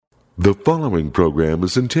The following program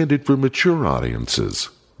is intended for mature audiences.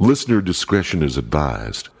 Listener discretion is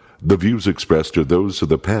advised. The views expressed are those of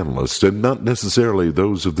the panelists and not necessarily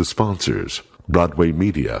those of the sponsors, Broadway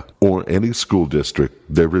Media, or any school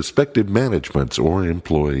district, their respective managements, or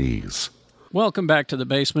employees. Welcome back to The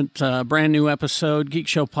Basement, brand new episode, Geek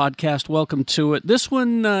Show Podcast. Welcome to it. This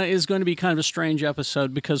one is going to be kind of a strange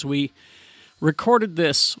episode because we recorded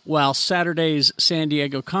this while Saturday's San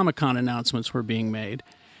Diego Comic-Con announcements were being made.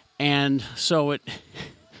 And so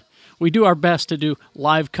we do our best to do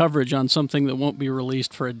live coverage on something that won't be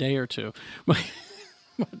released for a day or two.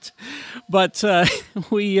 But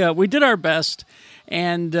we did our best,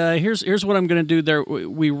 and here's what I'm going to do there.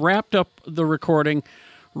 We wrapped up the recording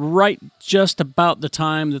right just about the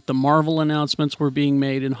time that the Marvel announcements were being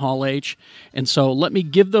made in Hall H. And so let me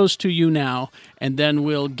give those to you now, and then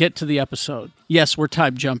we'll get to the episode. Yes, we're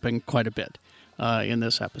time jumping quite a bit in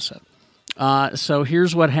this episode. So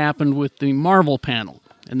here's what happened with the Marvel panel,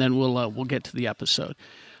 and then we'll get to the episode.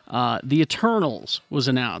 The Eternals was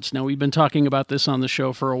announced. Now, we've been talking about this on the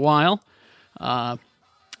show for a while. The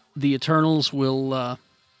Eternals will...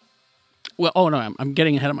 I'm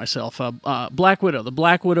getting ahead of myself. Black Widow. The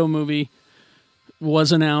Black Widow movie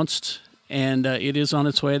was announced, and it is on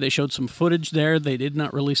its way. They showed some footage there. They did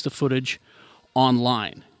not release the footage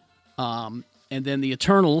online. And then the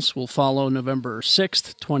Eternals will follow November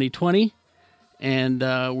 6th, 2020.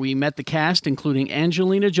 And we met the cast, including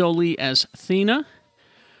Angelina Jolie as Athena,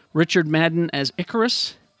 Richard Madden as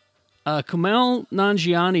Icarus. Kumail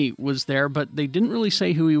Nanjiani was there, but they didn't really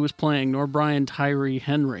say who he was playing, nor Brian Tyree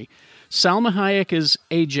Henry. Salma Hayek is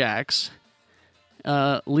Ajax.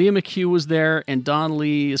 Leah McHugh was there, and Don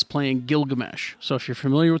Lee is playing Gilgamesh. So if you're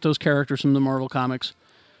familiar with those characters from the Marvel Comics,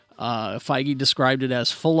 Feige described it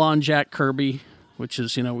as full-on Jack Kirby, which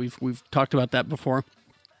is, we've talked about that before.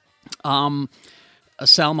 Salma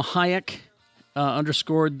Hayek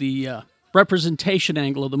underscored the representation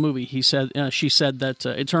angle of the movie. She said that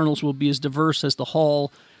Eternals will be as diverse as the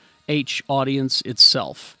Hall H audience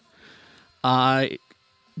itself.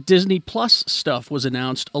 Disney Plus stuff was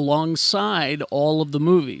announced alongside all of the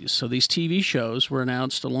movies. So these TV shows were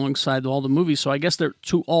announced alongside all the movies. So I guess they're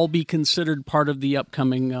to all be considered part of the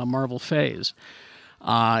upcoming Marvel phase.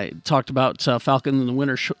 Talked about Falcon and the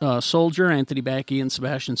Winter Soldier, Anthony Mackie and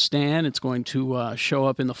Sebastian Stan. It's going to show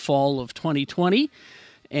up in the fall of 2020.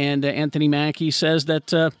 And Anthony Mackie says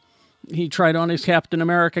that he tried on his Captain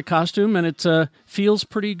America costume, and it feels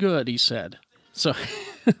pretty good, he said. So,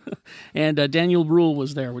 and Daniel Bruhl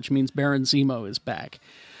was there, which means Baron Zemo is back.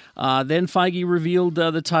 Then Feige revealed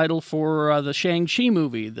the title for the Shang-Chi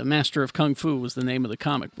movie. The Master of Kung Fu was the name of the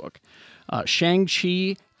comic book.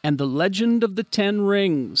 Shang-Chi and the Legend of the Ten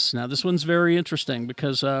Rings. Now, this one's very interesting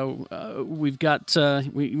because we've got...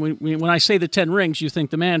 when I say the Ten Rings, you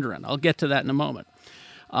think the Mandarin. I'll get to that in a moment.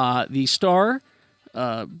 The star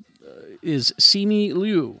is Simu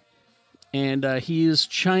Liu, and he is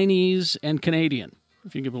Chinese and Canadian,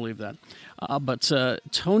 if you can believe that. But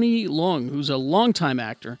Tony Leung, who's a longtime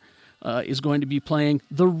actor, is going to be playing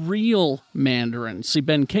the real Mandarin. See,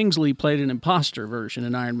 Ben Kingsley played an imposter version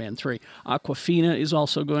in Iron Man 3. Awkwafina is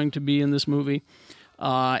also going to be in this movie,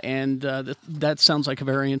 and that sounds like a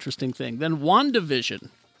very interesting thing. Then WandaVision,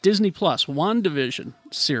 Disney Plus, WandaVision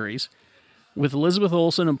series with Elizabeth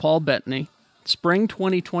Olsen and Paul Bettany, spring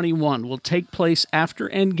 2021, will take place after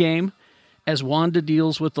Endgame as Wanda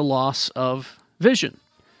deals with the loss of Vision.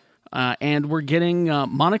 And we're getting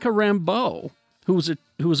Monica Rambeau, who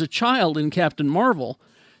was a child in Captain Marvel.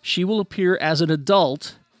 She will appear as an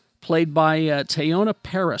adult, played by Teyonah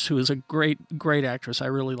Parris, who is a great actress. I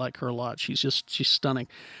really like her a lot. She's stunning.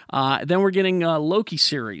 Then we're getting Loki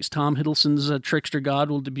series. Tom Hiddleston's Trickster God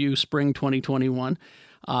will debut spring 2021.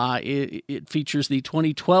 It features the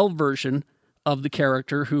 2012 version of the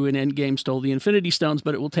character who in Endgame stole the Infinity Stones,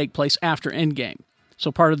 but it will take place after Endgame.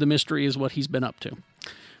 So part of the mystery is what he's been up to.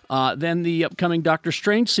 Then the upcoming Doctor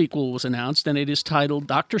Strange sequel was announced, and it is titled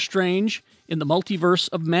Doctor Strange in the Multiverse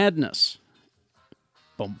of Madness.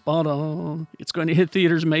 Bum-ba-dum. It's going to hit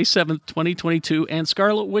theaters May 7th, 2022, and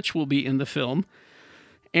Scarlet Witch will be in the film.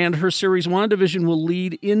 And her series WandaVision will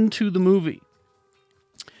lead into the movie.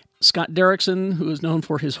 Scott Derrickson, who is known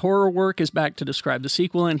for his horror work, is back to describe the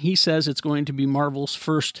sequel, and he says it's going to be Marvel's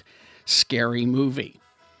first scary movie.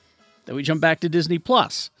 Then we jump back to Disney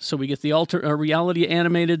Plus. So we get the reality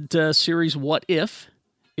animated series What If.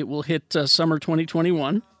 It will hit summer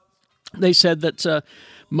 2021. They said that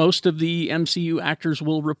most of the MCU actors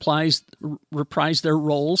will reprise their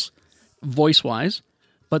roles voice-wise,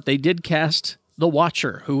 but they did cast the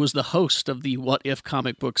Watcher, who was the host of the What If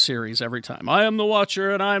comic book series every time. I am the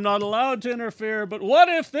Watcher, and I am not allowed to interfere, but what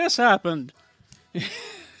if this happened?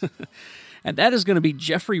 And that is going to be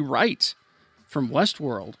Jeffrey Wright from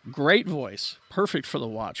Westworld. Great voice. Perfect for the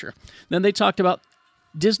Watcher. Then they talked about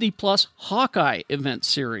Disney Plus Hawkeye event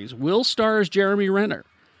series. Will stars Jeremy Renner.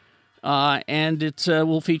 And it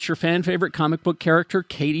will feature fan-favorite comic book character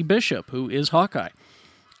Katie Bishop, who is Hawkeye.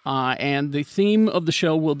 And the theme of the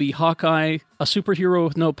show will be Hawkeye, a superhero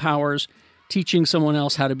with no powers, teaching someone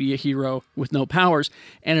else how to be a hero with no powers.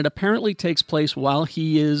 And it apparently takes place while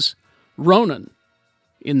he is Ronin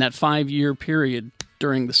in that 5-year period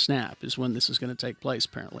during the snap is when this is going to take place,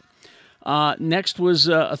 apparently. Next was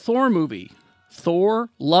a Thor movie, Thor,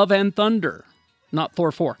 Love and Thunder. Not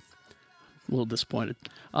Thor 4. A little disappointed.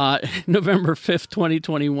 November 5th,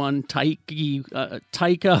 2021, Taika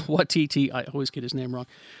Waititi, I always get his name wrong,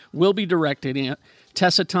 will be directing it.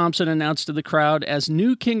 Tessa Thompson announced to the crowd, as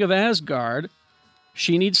new king of Asgard,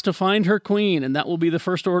 she needs to find her queen, and that will be the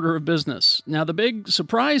first order of business. Now, the big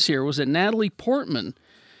surprise here was that Natalie Portman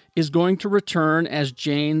is going to return as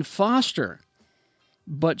Jane Foster,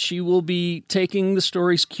 but she will be taking the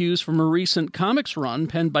story's cues from a recent comics run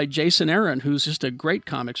penned by Jason Aaron, who's just a great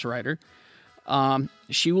comics writer.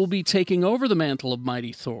 She will be taking over the mantle of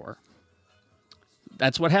Mighty Thor.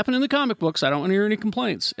 That's what happened in the comic books. I don't want to hear any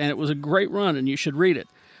complaints. And it was a great run, and you should read it.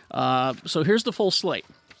 So here's the full slate.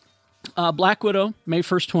 Black Widow, May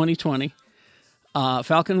 1st, 2020.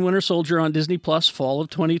 Falcon Winter Soldier on Disney Plus, fall of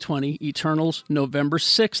 2020. Eternals, November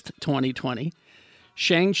 6th, 2020.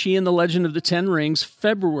 Shang-Chi and the Legend of the Ten Rings,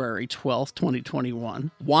 February 12th,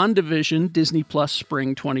 2021. WandaVision, Disney Plus,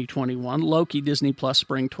 spring 2021. Loki, Disney Plus,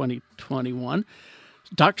 spring 2021.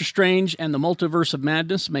 Doctor Strange and the Multiverse of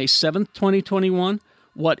Madness, May 7th, 2021.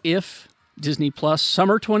 What If, Disney Plus,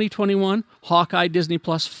 summer 2021. Hawkeye, Disney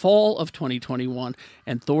Plus, fall of 2021.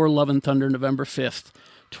 And Thor, Love and Thunder, November 5th,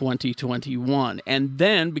 2021. And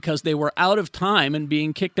then, because they were out of time and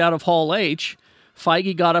being kicked out of Hall H,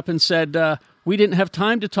 Feige got up and said, we didn't have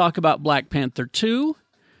time to talk about Black Panther 2,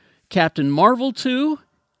 Captain Marvel 2,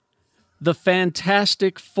 The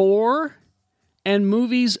Fantastic Four, and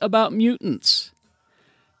movies about mutants.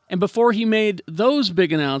 And before he made those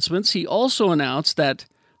big announcements, he also announced that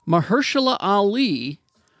Mahershala Ali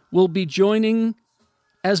will be joining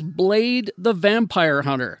as Blade the Vampire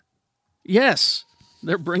Hunter. Yes,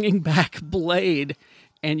 they're bringing back Blade.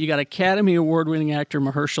 And you got Academy Award-winning actor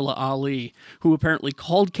Mahershala Ali, who apparently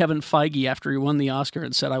called Kevin Feige after he won the Oscar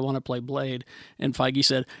and said, I want to play Blade. And Feige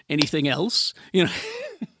said, anything else? You know,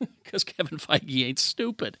 because Kevin Feige ain't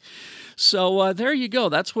stupid. So there you go.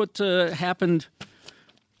 That's what happened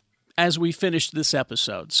as we finished this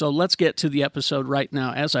episode. So let's get to the episode right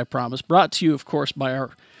now, as I promised. Brought to you, of course, by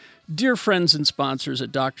our dear friends and sponsors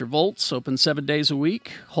at Dr. Volts, open 7 days a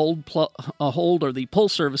week. Hold or the pull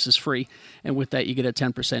service is free, and with that you get a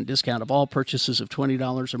 10% discount of all purchases of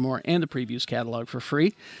 $20 or more and the previews catalog for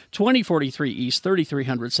free. 2043 East,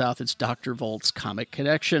 3300 South, it's Dr. Volts Comic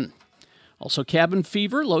Connection. Also Cabin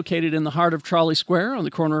Fever, located in the heart of Trolley Square on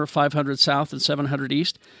the corner of 500 South and 700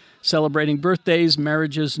 East. Celebrating birthdays,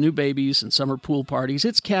 marriages, new babies, and summer pool parties.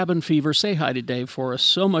 It's Cabin Fever. Say hi to Dave for us.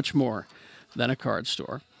 So much more than a card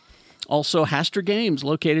store. Also, Haster Games,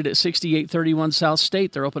 located at 6831 South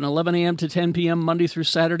State. They're open 11 a.m. to 10 p.m. Monday through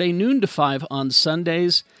Saturday, noon to 5 on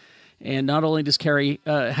Sundays. And not only does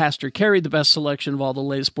Haster carry the best selection of all the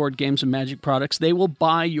latest board games and Magic products, they will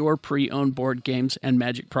buy your pre-owned board games and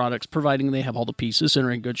Magic products, providing they have all the pieces and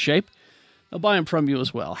are in good shape. They'll buy them from you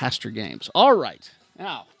as well, Haster Games. All right,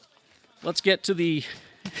 now, let's get to the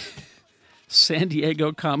San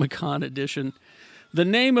Diego Comic-Con edition. The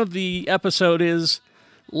name of the episode is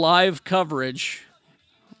Live Coverage,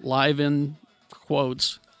 live in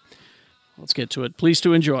quotes. Let's get to it. Please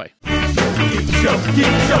to enjoy.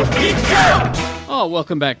 Oh,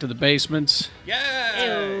 welcome back to the basement.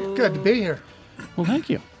 Yeah. Good to be here. Well, thank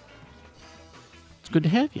you. It's good to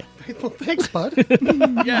have you. Well, thanks, bud.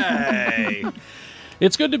 Yay.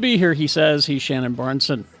 It's good to be here, he says. He's Shannon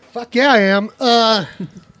Barneson. Fuck yeah, I am.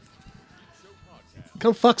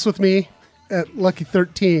 Come fucks with me at Lucky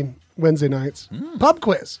 13 Wednesday nights. Pub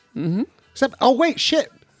quiz. Mm-hmm. Except, oh wait,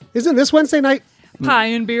 shit. Isn't this Wednesday night? Pie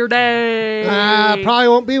and Beer Day. Probably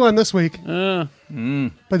won't be one this week. But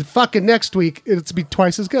fucking next week, it'll be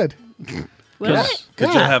twice as good. Because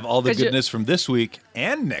you'll have all the goodness from this week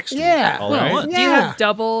and next week all at once. Do you have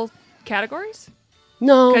double categories?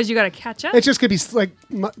 No. Because you got to catch up? It's just going to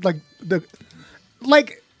be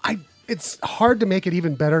it's hard to make it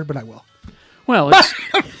even better, but I will. Well,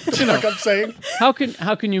 it's, Like I'm saying. how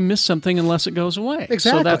can you miss something unless it goes away?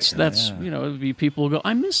 Exactly. So that's it would be people who go,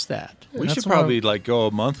 I missed that. We should probably go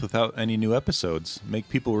a month without any new episodes. Make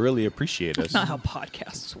people really appreciate us. That's not how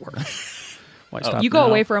podcasts work. Why stop You go now?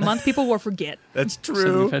 away for a month, people will forget. That's So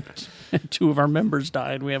true. we've had 2 of our members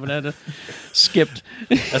died. We haven't had a skipped.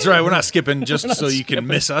 That's right. We're not skipping just so you can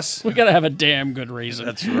miss us. We got to have a damn good reason.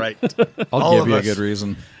 That's right. I'll All give of you a us. good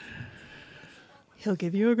reason. He'll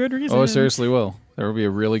give you a good reason. Oh, I seriously will. There will be a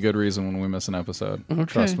really good reason when we miss an episode. Okay.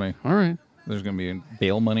 Trust me. All right. There's going to be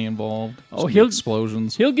bail money involved. There's Oh, gonna be he'll-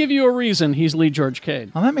 explosions. He'll give you a reason. He's Lee George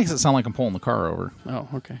Cade. Well, that makes it sound like I'm pulling the car over. Oh,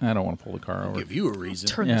 okay. I don't want to pull the car over. Give you a reason.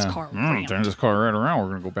 Turn this car around. Turn this car right around. We're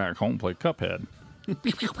going to go back home and play Cuphead.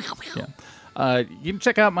 Yeah. You can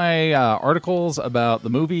check out my articles about the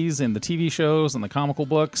movies and the TV shows and the comical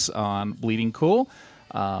books on Bleeding Cool.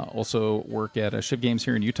 Also work at Shiv Games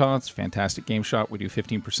here in Utah. It's a fantastic game shop. We do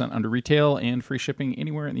 15% under retail and free shipping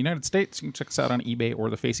anywhere in the United States. You can check us out on eBay or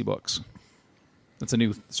the Facey Books. That's a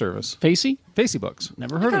new service. Facey? Facey Books.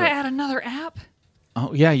 Never heard of Gotta it. add another app.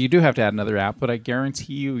 Oh, yeah, you do have to add another app, but I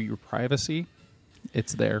guarantee you your privacy,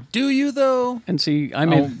 it's there. Do you, though? And see, I Oh,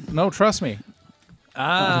 mean, no, trust me.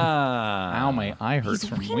 Ah. Ow, my eye hurts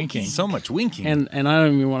from winking. So much winking. and I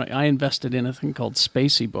don't even want to. I invested in a thing called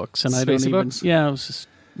Spacey Books, and I don't Spacey even. Books? Yeah, it was just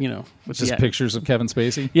with Just the- pictures of Kevin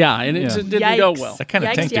Spacey? Yeah, and it, Yeah. it didn't go Yikes. well. that kind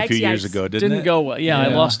of Yikes, tanked a few yikes, years yikes. ago, didn't Didn't it? go well. Yeah, I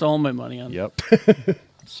Yeah. lost all my money on Yep. Spacey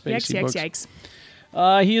Yikes, Books. yikes,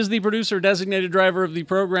 yikes. He is the producer, designated driver of the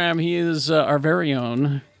program. He is our very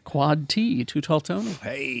own Quad T, Too Tall Tony.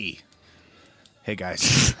 Hey. Hey, guys.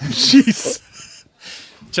 Jeez.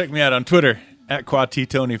 Check me out on Twitter,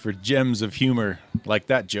 @QuadTTony for gems of humor like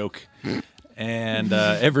that joke. And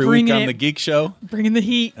every Bring week on it. The Geek Show. Bringing the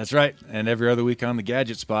heat. That's right. And every other week on The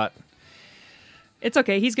Gadget Spot. It's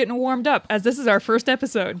okay. He's getting warmed up as this is our first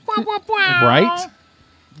episode. Right?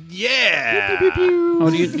 Yeah. Oh,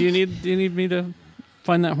 do you need me to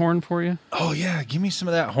find that horn for you? Oh, yeah. Give me some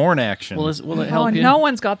of that horn action. Will it Oh, help you? no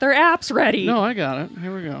one's got their apps ready. No, I got it.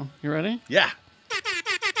 Here we go. You ready? Yeah.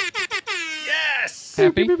 Yes.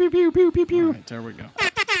 Happy? All right, there we go.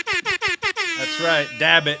 That's right.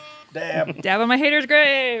 Dab it. Dab. Dab on my haters'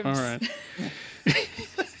 graves. All right.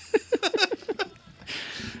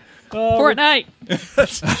 Fortnite.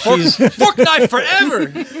 Fork knife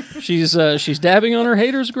forever. She's dabbing on her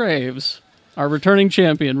haters' graves. Our returning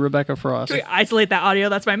champion, Rebecca Frost. Can we isolate that audio?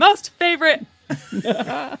 That's my most favorite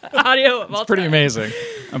audio of all Pretty time. amazing.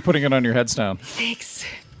 I'm putting it on your headstone. Thanks.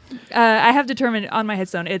 I have determined on my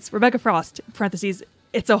headstone it's Rebecca Frost, parentheses,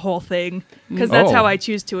 it's a whole thing. Because that's Oh. how I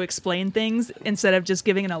choose to explain things instead of just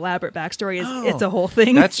giving an elaborate backstory. It's a whole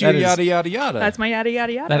thing. That's your That is- yada, yada, yada. That's my yada,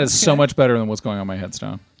 yada, yada. That is so much better than what's going on my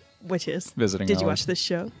headstone. Which is? Visiting Did you hours. watch this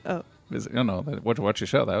show? Oh, No, watch your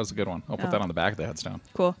show. That was a good one. I'll put Oh. that on the back of the headstone.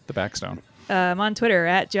 cool. The backstone. I'm on Twitter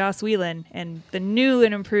 @Joss Whelan and the new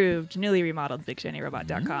and improved, newly remodeled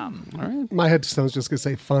BigShinyRobot.com. My headstone's just going to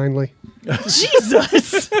say, finally.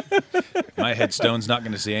 Jesus! My headstone's not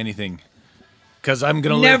going to say anything. Because I'm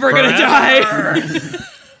going to Never live gonna forever. die.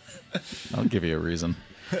 I'll give you a reason.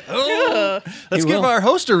 Let's give our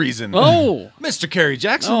host a reason. Oh, Mr. Kerry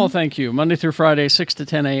Jackson. oh, thank you. Monday through Friday, 6 to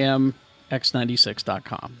 10 a.m.,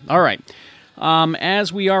 x96.com. All right.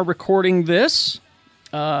 As we are recording this,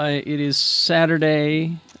 it is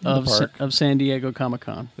Saturday of park. San Diego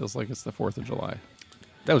Comic-Con. Feels like it's the 4th of July.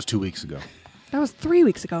 That was 2 weeks ago. That was 3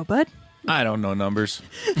 weeks ago, bud. I don't know numbers.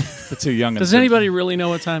 The two young Does anybody really know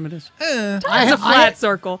what time it is? It's a flat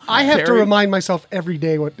circle. I have to Very- remind myself every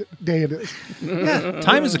day what day it is.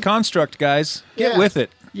 Time is a construct, guys. Get Yeah. with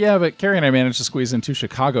it. Yeah, but Carrie and I managed to squeeze in 2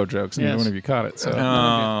 Chicago jokes, and Yes. neither one of you caught it. So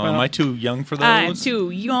Am I too young for those? I'm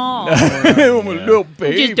too young. I'm a little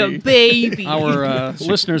baby. Just a baby. Our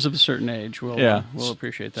listeners of a certain age will Yeah. will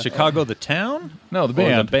appreciate that. Chicago the town? No, the Or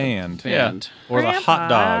band. the band? Band. Or the hot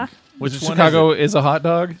dog? Which one Chicago is is a hot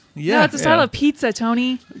dog. it? No, Yeah. it's a style yeah. of pizza,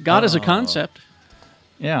 Tony. God is a concept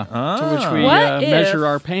Yeah. to which we What if- measure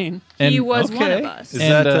our pain. And- He was Okay. one of us. Is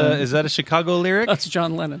And, that a Chicago lyric? That's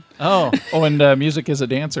John Lennon. oh, and music is a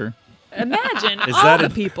dancer. Imagine Is all that the a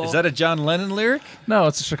people. Is that a John Lennon lyric? No,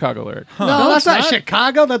 it's a Chicago lyric. No, that's not not.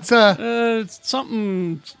 Chicago. That's It's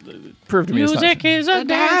something. Prove to me it's not. Music is a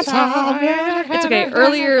dance. It's okay.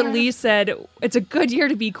 Earlier, Lee said it's a good year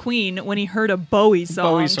to be Queen when he heard a Bowie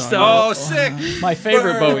song. Bowie song. So Oh, sick! My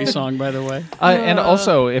favorite Bowie song, by the way. And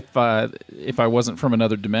also, if I wasn't from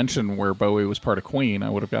another dimension where Bowie was part of Queen, I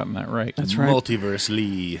would have gotten that right. That's right. Multiverse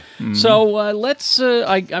Lee. So let's.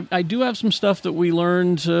 I do have some stuff that we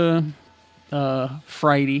learned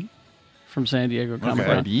Friday from San Diego Comic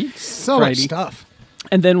Con. Friday. so much Friday. stuff.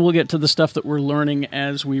 And then we'll get to the stuff that we're learning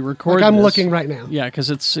as we record. Like I'm this. looking right now. Yeah, because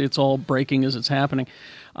it's all breaking as it's happening.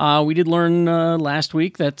 We did learn last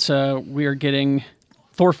week that we are getting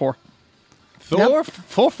Thor 4. Thor?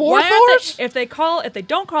 Four Why aren't Thors? they, if they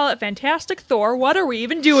don't call it Fantastic Thor, what are we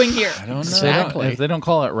even doing here? I don't know. Exactly. If they don't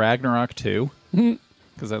call it Ragnarok 2,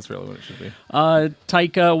 because that's really what it should be.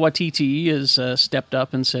 Taika Waititi has stepped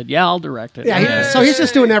up and said, "Yeah, I'll direct it." So he's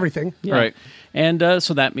just doing everything. Yeah. Right. And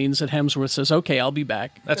so that means that Hemsworth says, "Okay, I'll be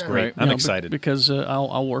back." That's great. Right. I'm You know, excited. because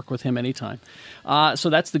I'll work with him anytime. So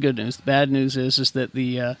that's the good news. The bad news is that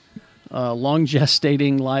the long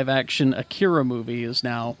gestating live action Akira movie is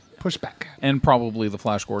now Pushback. And probably the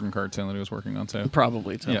Flash Gordon cartoon that he was working on, too.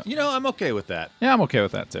 probably too. Yeah. You know, I'm okay with that. Yeah, I'm okay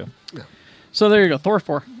with that, too. So there you go, Thor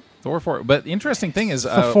 4. Thor 4. But the interesting thing is,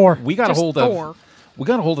 Thor. we got a Just hold Thor.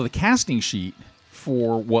 of the casting sheet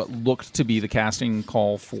for what looked to be the casting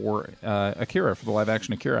call for Akira, for the live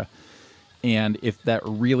action Akira. And if that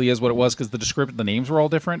really is what it was, because the names were all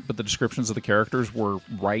different, but the descriptions of the characters were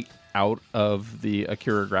right out of the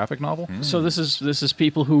Akira graphic novel. So this is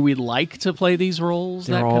people who we'd like to play these roles.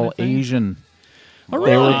 They're that all kind of thing? Asian. They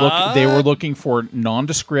were looking for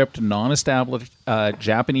nondescript, non-established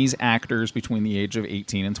Japanese actors between the age of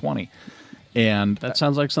 18 and 20. And That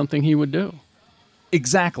sounds like something he would do.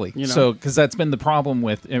 exactly. You know? So, because that's been the problem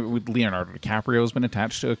with Leonardo DiCaprio has been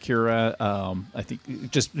attached to Akira. I think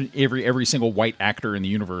just every single white actor in the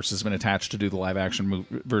universe has been attached to do the live action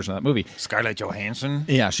version of that movie. Scarlett Johansson?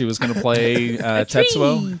 Yeah, she was going to play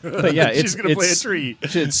Tetsuo. But yeah, She's gonna play a tree.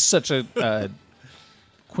 It's such a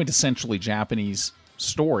quintessentially Japanese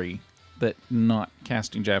story that not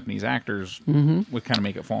casting Japanese actors would kind of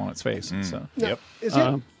make it fall on its face. So. Yep.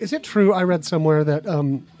 Is it true? I read somewhere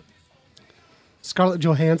that Scarlett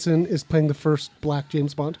Johansson is playing the first Black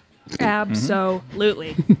James Bond.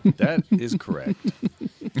 Absolutely. That is correct.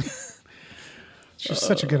 She's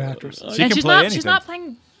such a good actress. She And can she's play not anything. she's not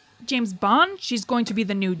playing James Bond. She's going to be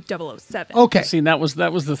the new 007. Okay. See, that was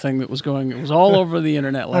the thing that was going. It was all over the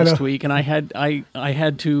internet last know. week, and I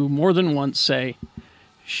had to more than once say,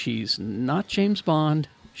 she's not James Bond.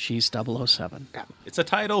 She's 007. It's a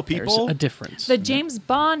title, There's people. a difference. The James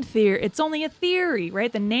Bond theory, it's only a theory,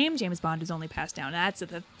 right? The name James Bond is only passed down. That's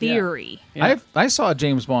the theory. Yeah. I saw a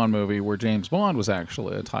James Bond movie where James Bond was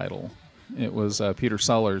actually a title. It was Peter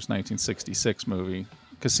Sellers' 1966 movie,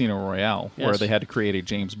 Casino Royale, where Yes. they had to create a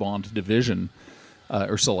James Bond division.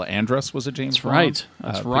 Ursula Andress was a James That's Bond. right.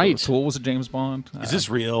 That's Peter right. O'Toole was a James Bond. Is this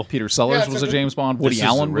real? Peter Sellers it's was a a good- James Bond. This Woody is a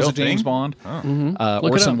Allen was real a James thing? Bond. Look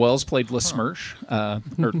it Orson up. Welles played Le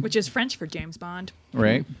Smersh, Which is French for James Bond.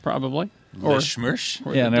 right? Probably. Or Schmersh?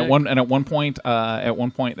 or Yeah, the and dick. at one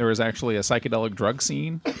point there was actually a psychedelic drug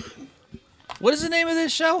scene. What is the name of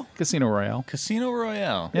this show? Casino Royale. Casino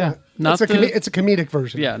Royale. Yeah. Not It's a comedic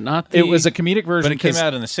version. yeah, not the, It was a comedic version. But it came 'cause-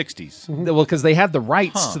 out in the 60s. Well, because they had the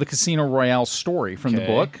rights Huh. to the Casino Royale story from the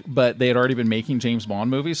Okay. book, but they had already been making James Bond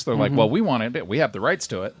movies. So they're like, well, we wanted it. We have the rights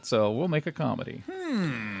to it, so we'll make a comedy.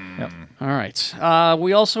 Yep. All right.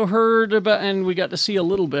 We also heard about, and we got to see a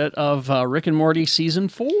little bit of Rick and Morty season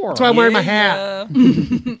 4. That's why I'm wearing my hat.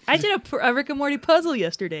 I did a Rick and Morty puzzle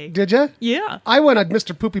yesterday. Did you? Yeah. I went on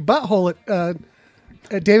Mr. Poopy Butthole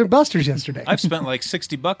at David Buster's yesterday. I've spent like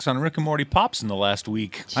 $60 on Rick and Morty Pops in the last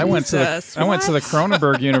week. I went to Jesus, the what?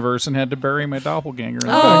 Cronenberg universe and had to bury my doppelganger in the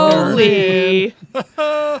backyard. Holy.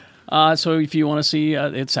 So if you want to see,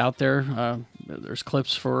 it's out there. There's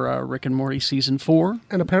clips for Rick and Morty season 4.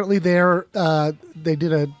 And apparently they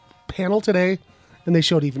did a panel today, and they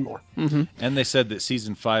showed even more. And they said that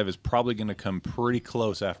season 5 is probably going to come pretty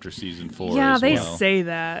close after season 4 Yeah, as they well. say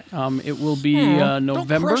that. It will be Don't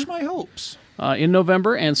November. crush my hopes. In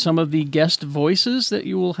November, and some of the guest voices that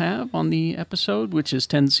you will have on the episode, which is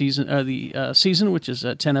season, which is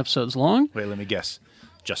 10 episodes long. Wait, let me guess.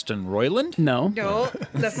 Justin Roiland? No, No,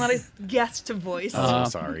 that's not a guest voice. Oh,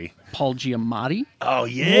 sorry. Paul Giamatti, Oh,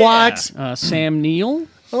 yeah. What? Sam Neill,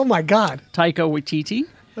 Oh my God! Taika Waititi,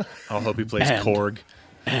 I'll hope he plays And- Korg.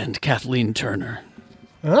 and Kathleen Turner.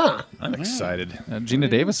 Ah, I'm excited. Gina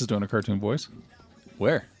Davis is doing a cartoon voice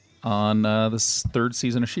Where? on this third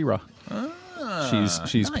season of She-Ra. She's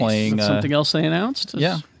nice. playing Something else they announced?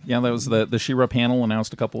 Yeah, that was the She-Ra panel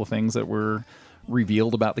announced a couple of things that were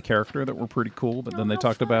revealed about the character that were pretty cool. But then they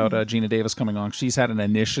talked about Gina Davis coming on. She's had an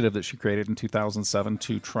initiative that she created in 2007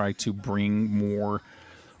 to try to bring more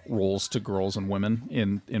roles to girls and women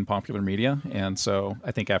in popular media. And so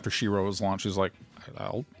I think after She-Ra was launched, she's like,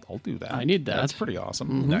 I'll do that. I need that. That's pretty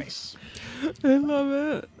awesome. Nice.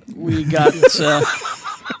 We got.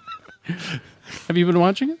 Have you been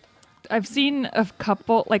watching it? I've seen a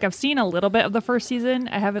couple, like I've seen a little bit of the first season.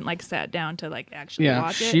 I haven't like sat down to like actually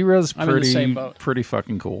watch it. She-Ra's I'm in the same pretty boat. pretty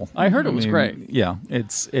fucking cool. I heard it was great. Yeah,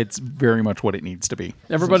 it's very much what it needs to be.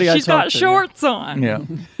 Everybody She's I got talked to, shorts on. Yeah.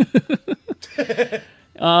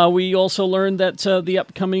 We also learned that the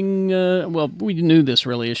upcoming, we knew this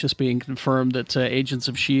really, it's just being confirmed that Agents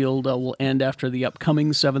of S.H.I.E.L.D. Will end after the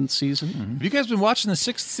upcoming 7th season. Have you guys been watching the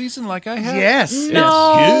 6th season like I have? Yes.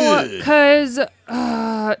 No, good. because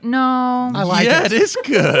no, I like yeah, it. it is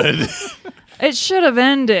good. it should have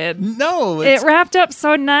ended. No, It wrapped up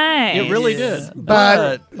so nice. It really did.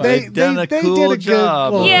 But they've done a they cool did a good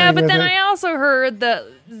job. little Yeah, thing but with then it. I also heard that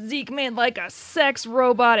Zeke made like a sex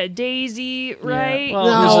robot of Daisy, right? Well,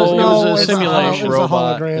 No, it no, was a it's a simulation. holo-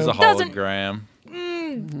 robot hologram. is a Doesn't- hologram.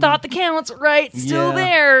 Thought the counts right, still Yeah.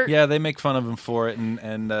 there. Yeah, they make fun of him for it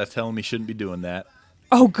and tell him he shouldn't be doing that.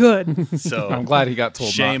 Oh, good. So I'm glad he got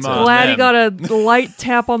told Shame not to. on Glad he them. got a light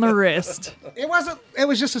tap on the wrist. It wasn't. It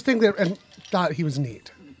was just a thing that and thought he was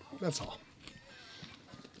neat. That's all.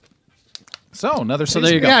 So another season.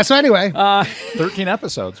 there you go. Yeah. So anyway, 13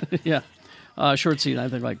 episodes. Yeah. Short season, I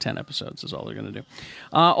think like 10 episodes is all they're going to do.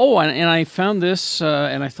 And I found this,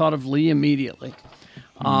 and I thought of Lee immediately.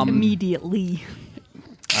 Immediately.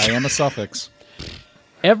 I am a suffix.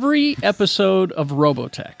 Every episode of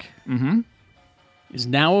Robotech is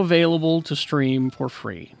now available to stream for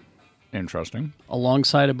free, Interesting.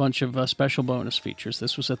 alongside a bunch of special bonus features.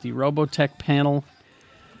 This was at the Robotech panel.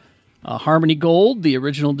 Harmony Gold, the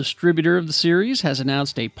original distributor of the series, has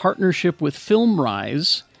announced a partnership with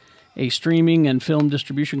FilmRise, a streaming and film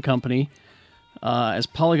distribution company. As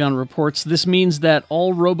Polygon reports, this means that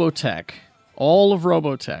all of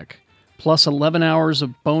Robotech, plus 11 hours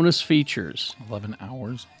of bonus features, 11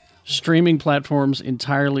 hours. streaming platforms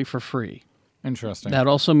entirely for free. Interesting. That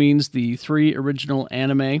also means the 3 original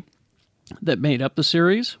anime that made up the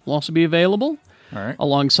series will also be available, All right.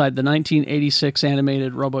 alongside the 1986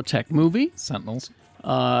 animated Robotech movie. Sentinels.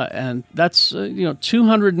 And that's,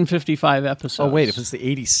 255 episodes. Oh, wait. If it's the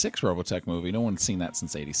 86 Robotech movie, no one's seen that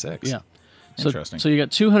since 86. Yeah. Interesting. So you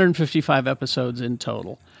got 255 episodes in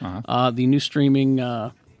total. The new streaming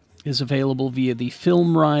is available via the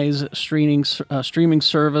FilmRise streaming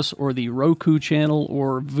service or the Roku channel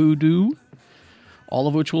or Vudu, all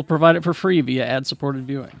of which will provide it for free via ad-supported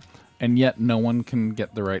viewing. And yet no one can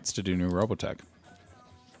get the rights to do new Robotech.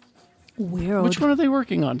 Weird. Which one are they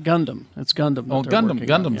working on? Gundam. It's Gundam. Well, that they're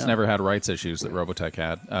working on, Gundam's yeah. never had rights issues that Robotech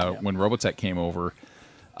had. When Robotech came over,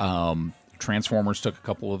 Transformers took a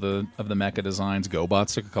couple of the mecha designs.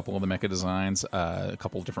 GoBots took a couple of the mecha designs. A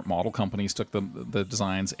couple of different model companies took the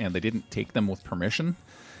designs, and they didn't take them with permission.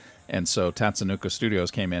 And so Tatsunoko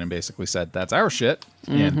Studios came in and basically said, that's our shit,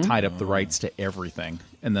 and tied up the rights to everything.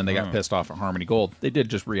 And then they got pissed off at Harmony Gold. They did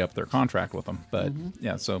just re-up their contract with them. But,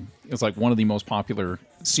 yeah, so it's like one of the most popular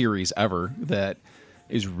series ever that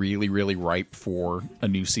is really, really ripe for a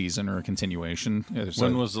new season or a continuation.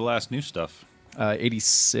 when was the last new stuff?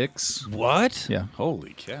 86. What? Yeah.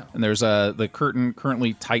 Holy cow. And there's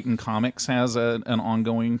currently Titan Comics has an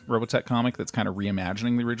ongoing Robotech comic that's kind of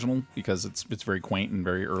reimagining the original because it's very quaint and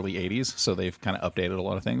very early 80s. So they've kind of updated a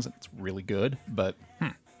lot of things. It's really good, but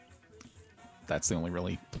that's the only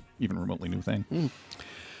really even remotely new thing.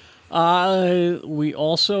 We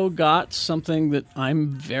also got something that I'm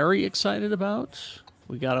very excited about.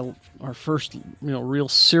 We got our first, real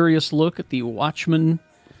serious look at the Watchmen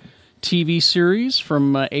TV series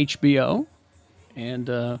from HBO,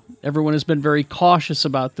 and everyone has been very cautious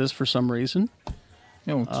about this for some reason.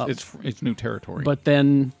 It's new territory. But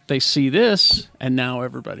then they see this, and now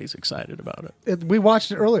everybody's excited about it. we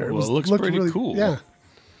watched it earlier. Well, it looks looked pretty really, cool. Yeah,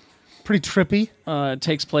 pretty trippy. It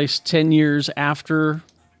takes place 10 years after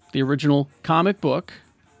the original comic book.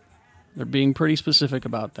 They're being pretty specific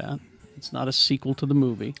about that. It's not a sequel to the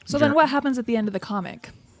movie. So then what happens at the end of the comic?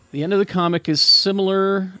 The end of the comic is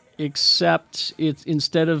similar, except it's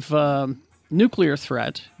instead of nuclear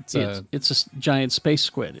threat, it's a giant space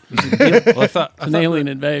squid. It's Well, I thought an alien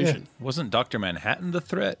invasion. wasn't Dr. Manhattan the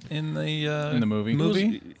threat in the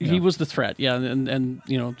movie? He was the threat, yeah, and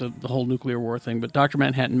the whole nuclear war thing. But Dr.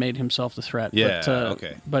 Manhattan made himself the threat. Yeah, but,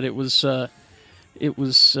 okay. But it was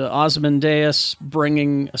Ozymandias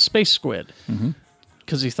bringing a space squid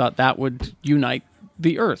because he thought that would unite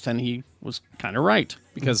the Earth, and he was kind of right.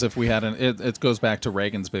 Because if we had it goes back to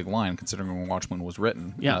Reagan's big line, considering when Watchmen was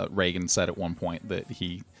written. Yeah. Reagan said at one point that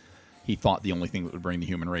he thought the only thing that would bring the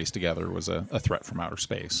human race together was a threat from outer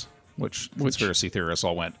space, which conspiracy theorists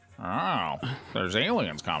all went, oh, there's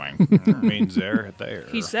aliens coming. means they're there.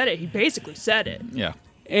 He said it. He basically said it. Yeah.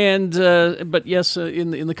 And but yes,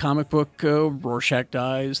 in the comic book, Rorschach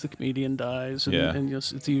dies, the comedian dies, and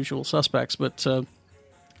yes, it's the usual suspects. But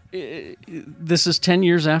this is 10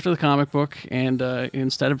 years after the comic book, and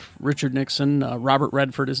instead of Richard Nixon, Robert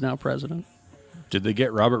Redford is now president. Did they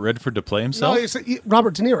get Robert Redford to play himself? No, it's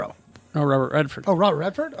Robert De Niro. No, Robert Redford. Oh, Robert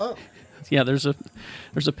Redford? Oh. Yeah, there's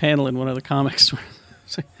a panel in one of the comics where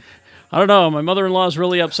it's like, I don't know, my mother-in-law is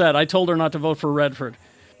really upset. I told her not to vote for Redford.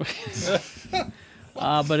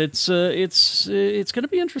 But it's going to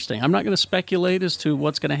be interesting. I'm not going to speculate as to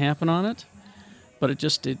what's going to happen on it, but it's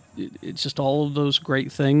just all of those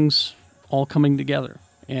great things all coming together.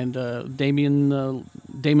 And Damon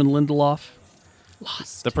Lindelof,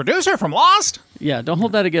 Lost. The producer from Lost. yeah, don't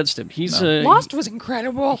hold that against him. He's Lost was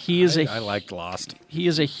incredible. he is I liked Lost. he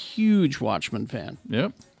is a huge Watchmen fan,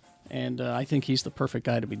 Yep. and I think he's the perfect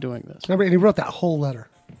guy to be doing this. Remember, and he wrote that whole letter.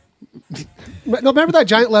 No, remember that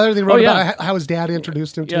giant letter they wrote about how his dad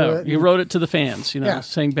introduced him to Yeah, it? he wrote it to the fans, Yeah.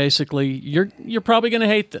 saying basically, you're probably going to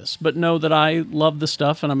hate this, but know that I love the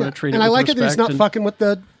stuff and I'm going to treat it And with I like it that he's respect. not fucking with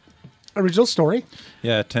the original story.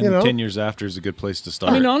 Yeah, 10, You know? 10 years after is a good place to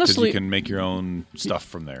start. I mean, 'cause honestly- you can make your own stuff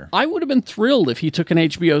from there. I would have been thrilled if he took an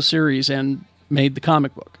HBO series and made the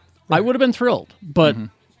comic book. I would have been thrilled, but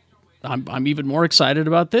I'm even more excited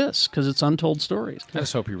about this because it's untold stories. I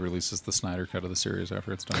just hope he releases the Snyder cut of the series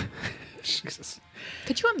after it's done. Jesus.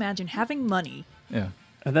 Could you imagine having money? Yeah.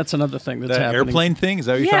 And that's another thing that's That happening. airplane thing? Is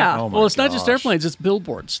that what you're Yeah. talking? Oh my Well, it's not just gosh. airplanes; it's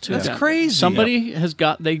billboards too. That's Yeah. crazy. Somebody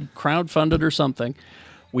they crowdfunded or something.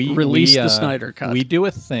 Released the Snyder cut. We do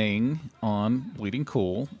a thing on Bleeding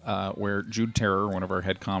Cool where Jude Terror, one of our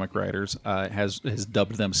head comic writers, has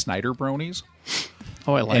dubbed them Snyder Bronies.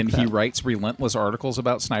 Oh, I like And that. he writes relentless articles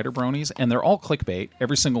about Snyder Bronies, and they're all clickbait.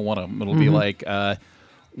 Every single one of them. It'll be like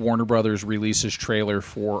Warner Brothers releases trailer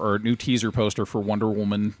or new teaser poster for Wonder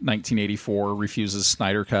Woman 1984, refuses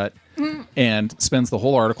Snyder Cut, and spends the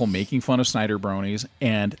whole article making fun of Snyder Bronies,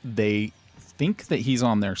 and they think that he's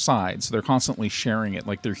on their side, so they're constantly sharing it.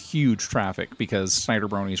 Like, they're huge traffic because Snyder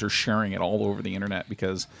Bronies are sharing it all over the internet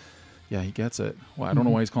because, yeah, he gets it. Well, I don't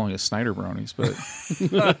know why he's calling us Snyder Bronies, but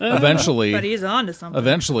eventually... But he's on to something.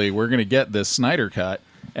 Eventually, we're going to get this Snyder Cut,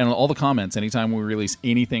 and all the comments, anytime we release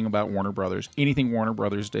anything about Warner Brothers, anything Warner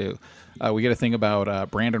Brothers do, we get a thing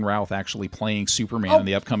about Brandon Routh actually playing Superman in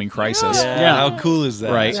the upcoming Crisis. Yeah. How cool is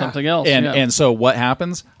that? Right. Something else. And yeah. and so what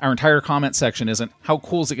happens? Our entire comment section isn't how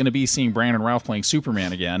cool is it going to be seeing Brandon Routh playing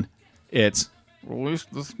Superman again. It's release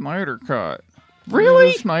the Snyder Cut.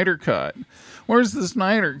 Really? The Snyder Cut. Where's the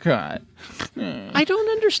Snyder Cut? I don't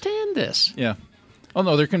understand this. Yeah. Oh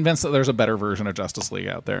no, they're convinced that there's a better version of Justice League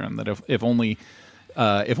out there, and that if only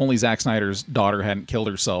Zack Snyder's daughter hadn't killed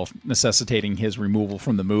herself, necessitating his removal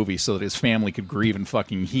from the movie so that his family could grieve and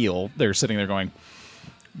fucking heal, they're sitting there going,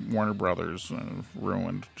 Warner Brothers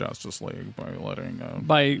ruined Justice League by letting...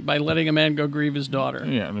 By letting a man go grieve his daughter.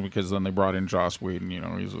 yeah, because then they brought in Joss Whedon,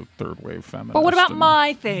 he's a third-wave feminist. But what about and-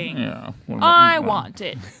 my thing? Yeah. I want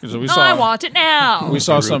it. So we I saw, want it now. we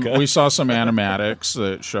saw some animatics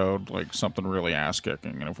that showed like something really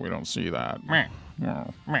ass-kicking, and if we don't see that...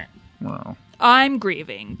 well, I'm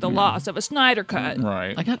grieving the loss of a Snyder Cut.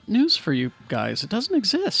 right. I got news for you guys. It doesn't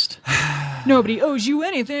exist. Nobody owes you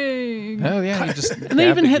anything. Oh yeah, you just And they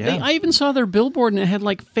even had. I even saw their billboard, and it had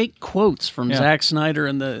like fake quotes from Yeah. Zack Snyder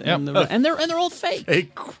and they're all fake.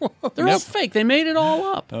 They're all fake. They made it all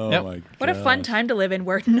up. Oh Yep. my god. What a fun time to live in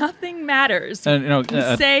where nothing matters. And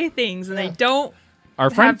You say things and they don't.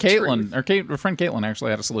 our friend have Caitlin, truth. our friend Caitlin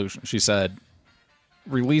actually had a solution. She said,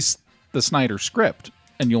 "Release the Snyder script,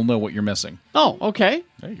 and you'll know what you're missing. Oh, okay.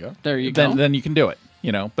 There you go. There you go. Then you can do it."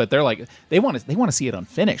 But they're like they want to see it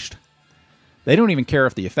unfinished. They don't even care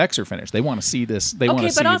if the effects are finished. They want to see this. They want Okay,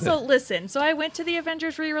 to see but also listen. So I went to the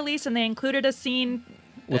Avengers re-release and they included a scene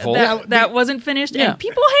With Hulk? that wasn't finished, Yeah. and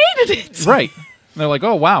people hated it. right. And they're like,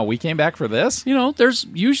 "Oh wow, we came back for this." There's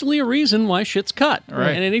usually a reason why shit's cut. Right.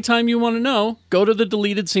 And anytime you want to know, go to the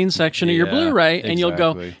deleted scene section of your Yeah, Blu-ray, and you'll go,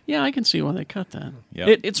 exactly. yeah, I can see why they cut that.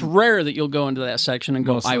 Yep. It's rare that you'll go into that section and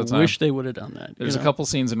go, Most of I the time. wish they would have done that. There's a couple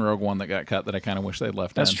scenes in Rogue One that got cut that I kind of wish they'd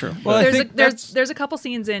left. That's in. true. Well, I There's think there's a couple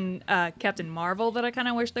scenes in Captain Marvel that I kind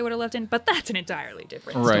of wish they would have left in, but that's an entirely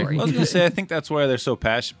different Right. story. I was going to say, I think that's why they're so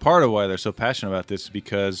passionate. Part of why they're so passionate about this is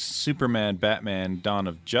because Superman, Batman, Dawn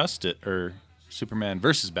of Justice, or Superman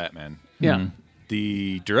versus Batman, Yeah.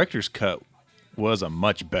 the director's cut was a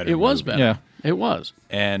much better. It was movie. better. Yeah. It was.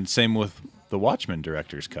 And same with the Watchmen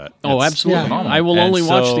director's cut. Oh, It's absolutely. phenomenal. I will And only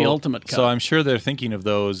watch so- the ultimate cut. So I'm sure they're thinking of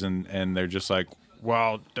those, and they're just like,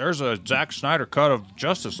 well, there's a Zack Snyder cut of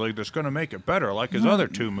Justice League that's going to make it better, like his other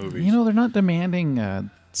two movies. They're not demanding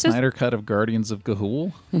Snyder cut of Guardians of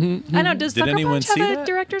Gahul. I know. Does Did Sucker anyone Punch have see a that?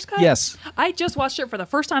 director's cut? Yes. I just watched it for the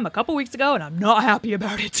first time a couple weeks ago, and I'm not happy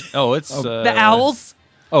about it. Oh, it's The owls.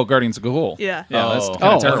 Oh, Guardians of Gahul. Yeah. Yeah, that's Oh, kinda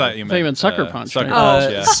Oh, I terrible. thought you They meant meant Sucker Punch, Sucker right?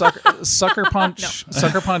 Punch, yeah. Sucker Punch.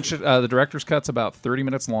 Sucker Punch. The director's cut's about 30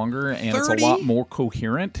 minutes longer, and it's a 30? lot more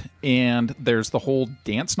coherent. And there's the whole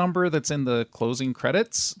dance number that's in the closing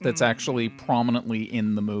credits that's actually prominently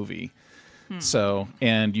in the movie. So,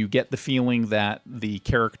 and you get the feeling that the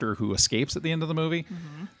character who escapes at the end of the movie,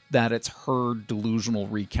 that it's her delusional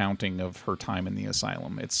recounting of her time in the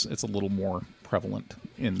asylum. It's a little more prevalent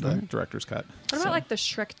in the director's cut. What about like the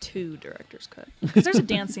Shrek 2 director's cut? Because there's a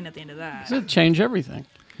dance scene at the end of that. Does it change everything?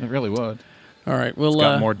 It really would. All right, we'll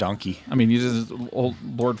Got more donkey. I mean, you just old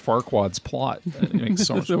Lord Farquaad's plot. It makes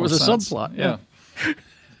so much There more was a sense. subplot, Yeah.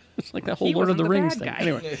 It's like that whole He Lord of the wasn't the Rings bad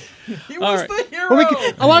thing. guy. Anyway, He All right. the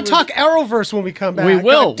hero. I want to talk Arrowverse when we come back. we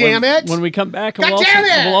will. God damn when, it! When we come back, and God we'll, damn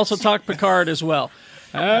also, it! we'll also talk Picard as well.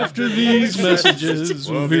 After these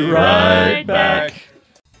messages, we'll be right back.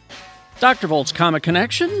 Dr. Volt's Comic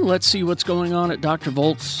Connection. Let's see what's going on at Dr.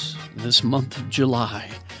 Volt's this month of July.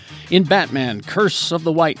 In Batman, Curse of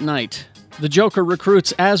the White Knight, the Joker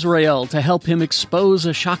recruits Azrael to help him expose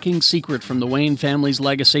a shocking secret from the Wayne family's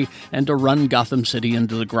legacy and to run Gotham City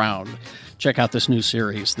into the ground. Check out this new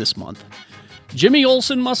series this month. Jimmy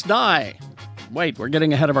Olsen Must Die. Wait, we're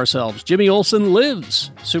getting ahead of ourselves. Jimmy Olsen lives.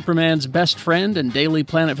 Superman's best friend and Daily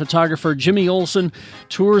Planet photographer Jimmy Olsen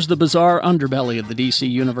tours the bizarre underbelly of the DC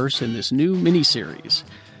universe in this new miniseries.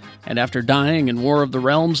 And after dying in War of the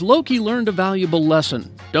Realms, Loki learned a valuable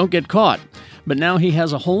lesson. Don't get caught. But now he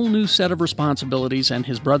has a whole new set of responsibilities, and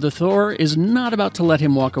his brother Thor is not about to let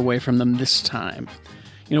him walk away from them this time.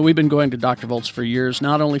 You know, we've been going to Dr. Volt's for years,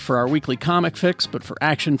 not only for our weekly comic fix, but for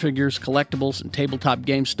action figures, collectibles, and tabletop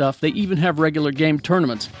game stuff. They even have regular game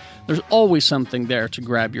tournaments. There's always something there to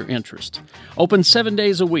grab your interest. Open 7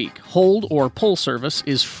 days a week. Hold or pull service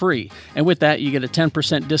is free. And with that, you get a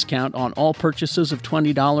 10% discount on all purchases of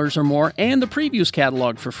 $20 or more and the previews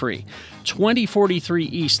catalog for free. 2043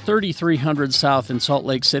 East, 3300 South in Salt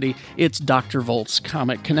Lake City. It's Dr. Volt's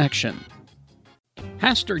Comic Connection.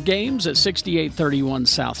 Haster Games at 6831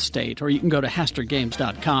 South State, or you can go to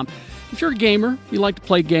hastergames.com. If you're a gamer, you like to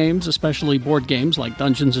play games, especially board games like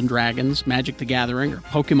Dungeons & Dragons, Magic the Gathering, or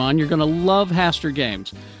Pokemon, you're going to love Haster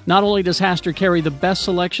Games. Not only does Haster carry the best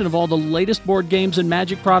selection of all the latest board games and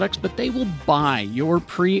Magic products, but they will buy your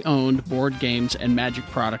pre-owned board games and Magic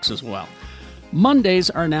products as well. Mondays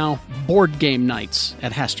are now board game nights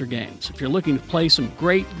at Haster Games. If you're looking to play some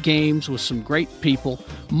great games with some great people,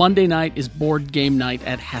 Monday night is board game night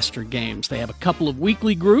at Haster Games. They have a couple of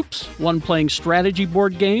weekly groups, one playing strategy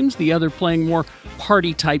board games, the other playing more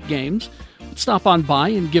party-type games. Stop on by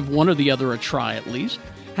and give one or the other a try at least.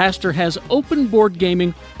 Haster has open board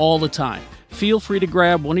gaming all the time. Feel free to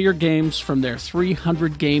grab one of your games from their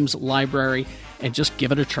 300 games library and just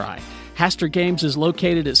give it a try. Haster Games is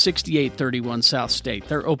located at 6831 South State.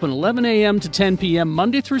 They're open 11 a.m. to 10 p.m.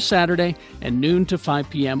 Monday through Saturday and noon to 5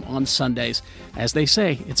 p.m. on Sundays. As they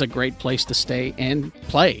say, it's a great place to stay and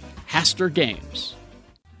play. Haster Games.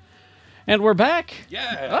 And we're back.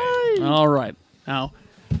 Yeah. All right. Now,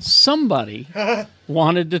 somebody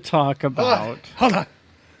wanted to talk about Hold on.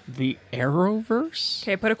 the Arrowverse.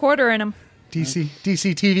 Okay, put a quarter in him. DC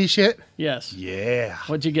TV shit. Yes. Yeah.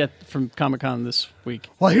 What'd you get from Comic-Con this week?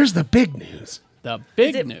 Well, here's the big news. The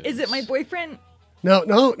big Is it, news. is it my boyfriend? No.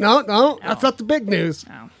 That's not the big news.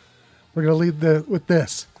 Oh. We're going to lead with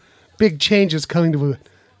this. Big changes coming to a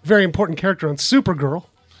very important character on Supergirl.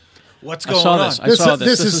 What's I going saw on? this. I saw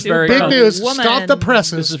this. This is very big news. Woman. Stop the This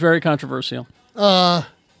presses. is very controversial.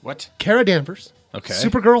 What? Kara Danvers, Okay.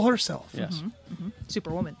 Supergirl herself, Yes.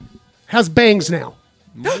 Superwoman. has bangs now.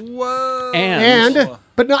 Whoa. And,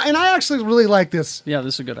 But no, and I actually really like this. yeah,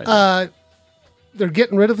 this is a good idea. They're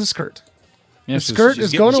getting rid of the skirt. Yeah, The she's- skirt she's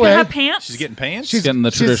is getting- going she's away. Have pants? She's getting pants? She's getting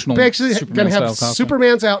the traditional basically going Superman to have style costume.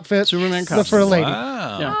 Superman's outfit, Superman but for a costume. lady.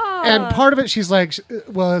 Wow. yeah. And part of it, she's like,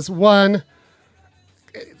 was one.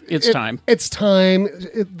 It's time. It's time.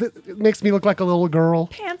 It makes me look like a little girl.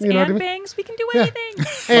 Pants you know and what I mean? bangs. We can do Yeah.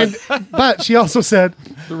 anything. And but she also said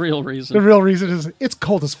The real reason. the real reason is it's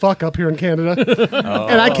cold as fuck up here in Canada,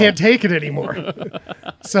 and I can't take it anymore.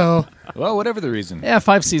 So Well, whatever the reason. Yeah,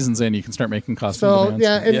 5 seasons in, you can start making costume so demands.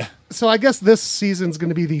 yeah, and Yeah. so I guess this season's going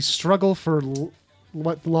to be the struggle for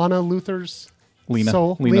Lana Luthor's Lena.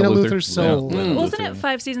 soul. Lena Luthor. Luthor's soul. Wasn't it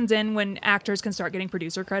 5 seasons in when actors can start getting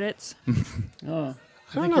producer credits? I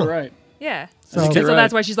don't think know. you're right. Yeah. So- So, You're right.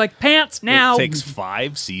 that's why she's like, pants now. It takes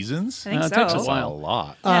 5 seasons. I think it so. takes a That's while. a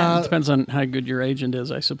lot. Yeah. Depends on how good your agent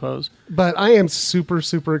is, I suppose. But I am super,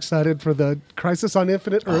 super excited for the Crisis on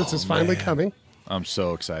Infinite Earths is finally man. coming. I'm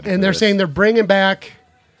so excited. And for they're this. saying they're bringing back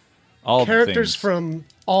all the characters things. from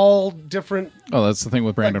all different. Oh, that's the thing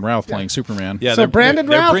with Brandon Routh playing Superman. Yeah, So they're- Brandon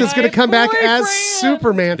they're Routh bring- is going to come back as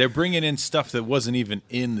Superman. They're bringing in stuff that wasn't even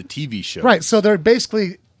in the TV show. Right. So they're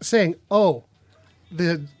basically saying, oh,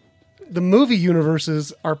 the movie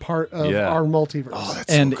universes are part of Yeah. our multiverse. Oh,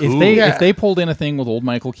 that's And so cool. Yeah. if they pulled in a thing with old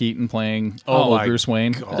Michael Keaton playing Oh old my Bruce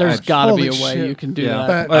Wayne, God. There's got to be a Holy way shit. you can do Yeah.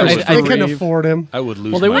 that. but I- they I can believe- afford him. I would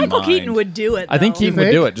lose Well, they my would- Michael mind. Keaton would do it. I think though. he You would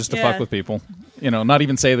think? do it just to Yeah. fuck with people. Not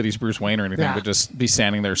even say that he's Bruce Wayne or anything, Yeah. but just be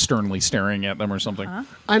standing there sternly staring at them or something.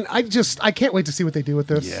 And I can't wait to see what they do with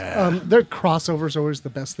this. Yeah. Their crossovers are always the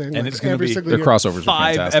best thing. And like it's gonna every be- single Their year. crossovers are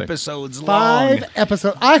 5 fantastic. episodes long. 5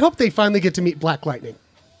 episodes. I hope they finally get to meet Black Lightning.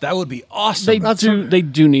 That would be awesome. They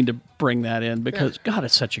do need to bring that in because God,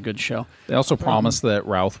 it's such a good show. They also promised that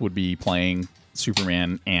Routh would be playing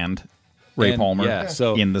Superman and Ray And- Palmer yeah,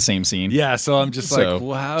 so- in the same scene. yeah, so I'm just So- like,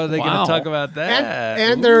 well, how are they going Wow. to talk about that?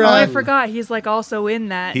 And they're Oh, I forgot. He's like also in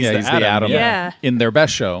that. He's Yeah, the he's Atom, the Atom. yeah. In their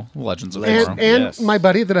best show, Legends of Tomorrow. and Yes. my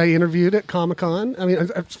buddy that I interviewed at Comic Con. I mean,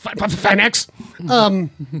 FanX.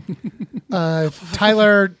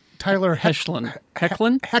 Tyler Hecklin.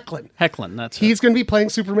 Hecklin. Hecklin, that's it. He's going to be playing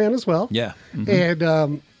Superman as well. Yeah.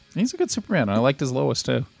 And He's a good Superman. I liked his Lois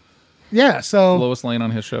too. yeah, so Lois Lane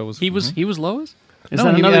on his show was He was Lois? Is no,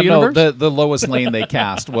 that he- another yeah, no, universe? the Lois Lane they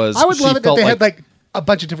cast was. I would she love it if felt they had like a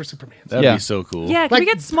bunch of different Supermans. That'd Yeah. be so cool. Yeah, can Like we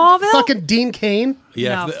get Smallville? Fucking Dean Cain.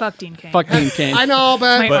 Yeah, no, if the- fuck Dean Cain. Fuck Dean Cain. I know,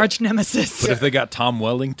 My but arch nemesis. But if they got Tom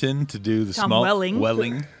Wellington to do the Tom small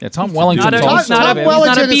Welling. Yeah, Tom Wellington's not a, Tom- also Tom not a, Wellington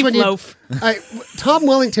not a is beef when you- loaf. Tom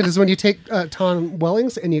Wellington is when you take Tom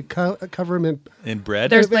Wellings and you cover him in in bread.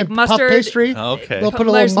 There's like puff mustard. pastry. Okay. They'll put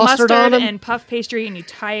a There's little mustard on him. and puff pastry, and you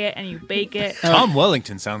tie it and you bake it. Tom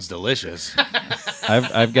Wellington sounds delicious.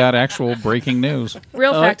 I've got actual breaking news.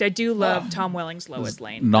 Real fact, I do love Tom Welling's Lois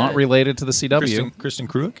Lane. Not related to the CW. Kristen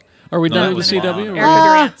Kruk? Are we No, done that with the was CW? long.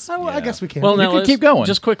 Erica Durance. I guess we can. Well, now can let's keep going.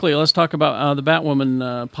 Just quickly, let's talk about the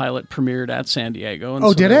Batwoman pilot premiered at San Diego. And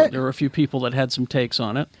Oh, did it? There were a few people that had some takes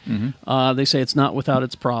on it. They say it's not without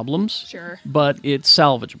its problems, Sure. but it's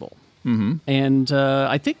salvageable. And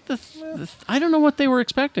I think I don't know what they were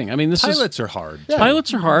expecting. I mean, this Pilots are hard.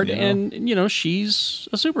 pilots are hard, Yeah. and she's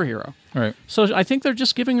a superhero. Right. So I think they're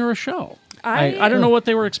just giving her a show. I- I don't know what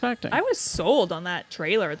they were expecting. I was sold on that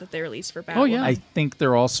trailer that they released for Batwoman. Oh, yeah. I think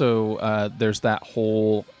they're also there's that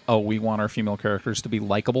whole we want our female characters to be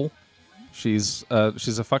likable. She's a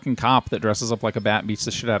fucking cop that dresses up like a bat and beats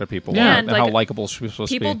the shit out of people. Yeah. And, how like, likable she's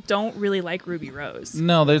supposed People to be. don't really like Ruby Rose.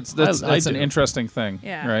 No, that's I an do. interesting thing.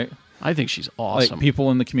 Yeah. Right. I think she's awesome. Like people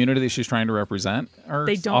in the community that she's trying to represent are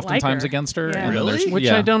They don't like oftentimes her. against her. Yeah. and Really? there's- which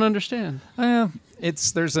yeah. I don't understand.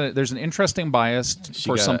 There's an interesting bias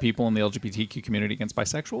for got- some people in the LGBTQ community against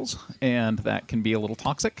bisexuals, and that can be a little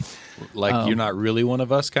toxic. Like you're not really one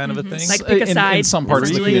of us kind of a thing. Like, pick a in side, some parts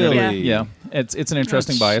of the essentially. community. Yeah. Yeah, it's an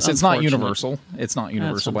interesting That's bias. It's not unfortunate. universal. It's not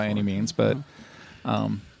universal by any means, but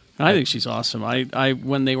I think she's awesome. I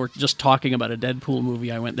when they were just talking about a Deadpool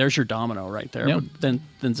movie, I went, "There's your domino right there." Yeah. But then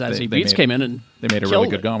Zazie They Beetz made- came in and they made a killed really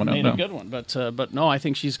good it. domino, Made no. a good one. But no, I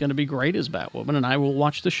think she's going to be great as Batwoman, and I will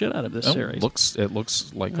watch the shit out of this series. it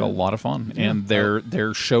looks like a lot of fun. And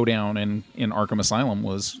their showdown in Arkham Asylum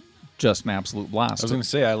was just an absolute blast. I was going to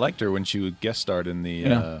say I liked her when she would guest starred in the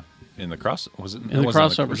Yeah. in the cross. Was it in the it wasn't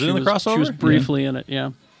crossover? Was it in the crossover? She was briefly in it,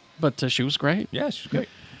 yeah. But she was great. Yeah, she's great.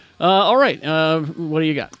 All right, what do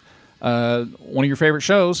you got? One of your favorite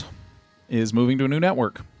shows is moving to a new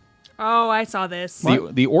network. Oh, I saw this.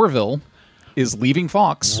 The Orville is leaving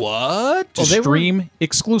Fox What? to stream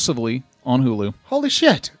exclusively on Hulu. Holy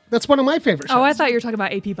shit. That's one of my favorite shows. Oh, I thought you were talking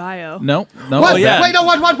about AP Bio. No. What? yeah. Wait, no,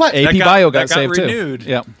 what? AP got- Bio that got got saved renewed. too.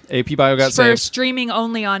 Yeah, AP Bio got For saved. streaming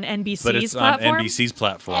only on NBC's But it's platform. on NBC's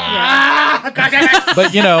platform.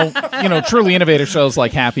 But truly innovative shows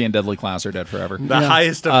like Happy and Deadly Class are dead forever. The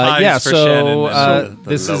highest of highs for so Shannon. and the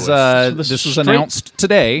this is lowest. this this is was straight- announced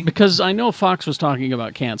today. Because I know Fox was talking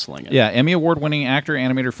about canceling it. Yeah, Emmy Award-winning actor,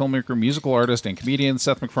 animator, filmmaker, musical artist, and comedian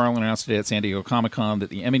Seth MacFarlane announced today at San Diego Comic-Con that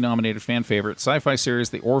the Emmy-nominated fan favorite sci-fi series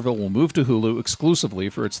The Orville will move to Hulu exclusively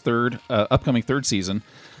for its upcoming third season.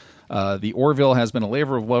 The Orville has been a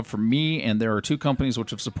labor of love for me, and there are two companies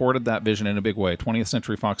which have supported that vision in a big way. 20th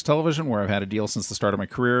Century Fox Television, where I've had a deal since the start of my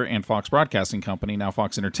career, and Fox Broadcasting Company, now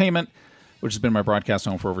Fox Entertainment. which has been my broadcast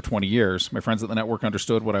home for over 20 years. My friends at the network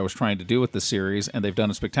understood what I was trying to do with this series, and they've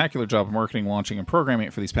done a spectacular job of marketing, launching, and programming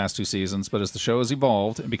it for these past 2 seasons. But as the show has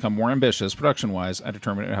evolved and become more ambitious production-wise, I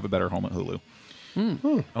determined it would have a better home at Hulu.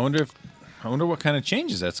 I wonder what kind of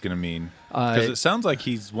changes that's going to mean. Because it sounds like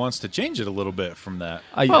he wants to change it a little bit from that.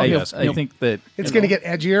 I think that It's going to get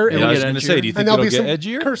edgier. Yeah, I was going to say, do you think and there'll it'll be get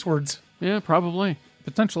some edgier? curse words. Yeah, probably.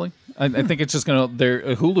 potentially. I think it's just going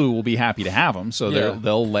to. Hulu will be happy to have him, so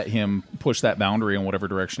they'll let him push that boundary in whatever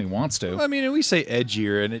direction he wants to. I mean, we say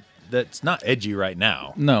edgier, and that's not edgy right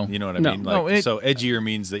now. No. You know what I No. mean? No, So edgier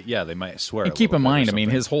means that, they might swear. And keep in mind, I mean,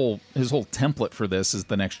 his whole template for this is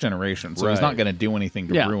the next generation, so he's Right. not going to do anything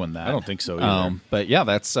to ruin that. I don't think so either. But yeah,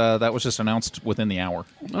 that was just announced within the hour.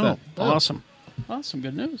 Oh, awesome. Awesome.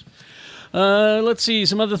 Good news. Let's see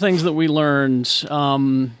some other things that we learned.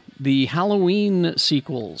 The Halloween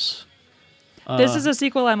sequels. This is a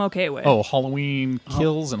sequel I'm okay with. Oh, Halloween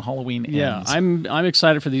Kills and Halloween Ends. Yeah, I'm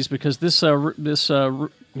excited for these because this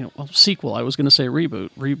sequel. I was going to say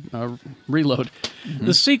reboot, reload. Mm-hmm.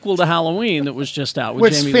 The sequel to Halloween that was just out with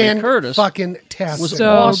Which Jamie fan Lee Curtis fucking tastic. was So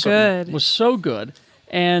awesome. good. Was so good,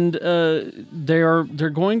 and they're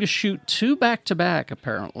going to shoot 2 back-to-back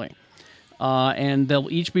apparently, and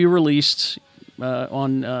they'll each be released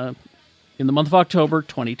in the month of October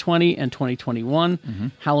 2020 and 2021. Mm-hmm.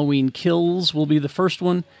 Halloween Kills will be the first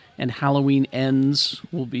one, and Halloween Ends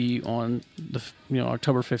will be on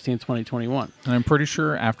October 15th, 2021. And I'm pretty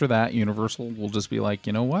sure after that, Universal will just be like,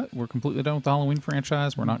 you know what? We're completely done with the Halloween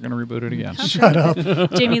franchise. We're not going to reboot it again. Shut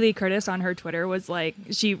up. Jamie Lee Curtis on her Twitter was like,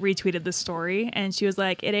 she retweeted the story and she was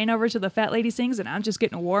like, "It ain't over till the fat lady sings and I'm just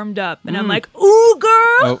getting warmed up." And I'm like, "Ooh, girl."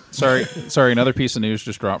 Oh, sorry. Another piece of news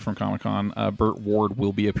just dropped from Comic-Con. Burt Ward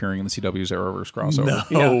will be appearing in the CW's Arrowverse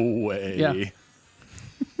crossover. No way. Yeah.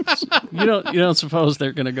 You don't suppose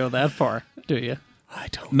they're going to go that far, do you?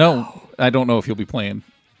 No, I don't know if he'll be playing.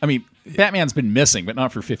 I mean, Batman's been missing, but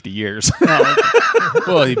not for 50 years.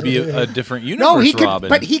 Well, he'd be a different universe No, he could, Robin.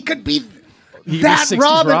 but he could be be that 60s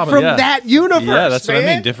Robin, Robin, from yeah. that universe. Yeah, that's what I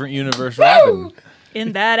man. mean. Different universe Robin.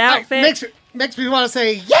 In that outfit, Makes me want to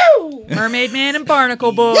say, "You." Mermaid Man and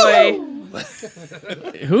Barnacle Boy.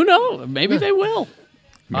 Who knows? Maybe they will.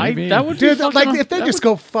 Maybe. That would Dude, be fucking, like if they that just would,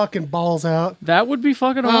 go fucking balls out. that would be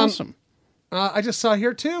fucking awesome. I just saw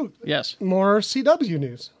here too Yes. more CW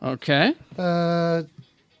news. Okay.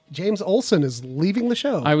 James Olsen is leaving the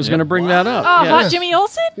show. I was going to bring that up. Oh, yeah. Hot Jimmy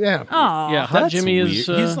Olsen? yeah, Oh, Yeah, Hot That's Jimmy is.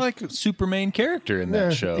 weird. He's like a super main character in that Yeah,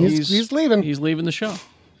 show. he's leaving. He's leaving the show.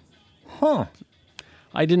 Huh.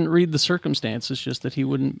 I didn't read the circumstances, just that he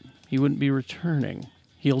wouldn't be returning.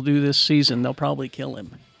 He'll do this season. They'll probably kill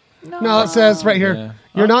him. No, it says right here, Yeah.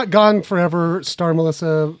 "You're not gone forever." Star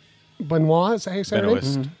Melissa Benoit, is that how you say her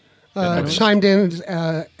name? Benoist. Chimed in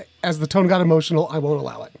as the tone got emotional. "I won't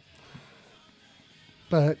allow it."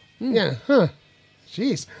 But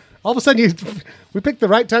jeez. All of a sudden, we picked the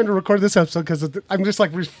right time to record this episode because I'm just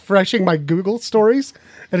like refreshing my Google stories,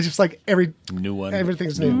 and it's just like New one.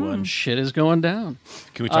 everything's new. one. Shit is going down.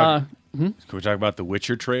 Can we talk? Can we talk about the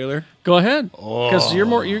Witcher trailer? Go ahead, because you're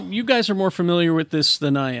more. You guys are more familiar with this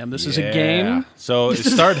than I am. This is a game. So it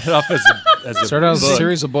started off as a Started out as a book.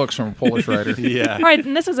 series of books from a Polish writer. Yeah. All right,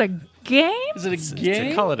 and this is a game? Is it a To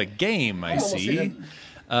game? call it a game, I see.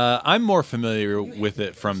 I'm more familiar with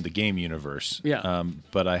it from the game universe. Yeah.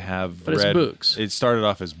 But I have But it's read books. It started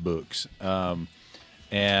off as books,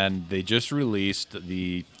 and they just released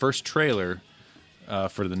the first trailer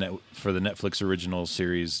for the Netflix original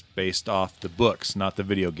series based off the books, not the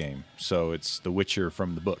video game. So it's The Witcher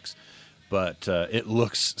from the books, but it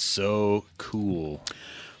looks so cool.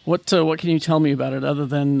 What can you tell me about it other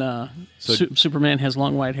than Superman has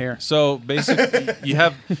long white hair? So basically,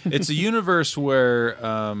 it's a universe where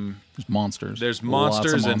There's monsters. there's Lots of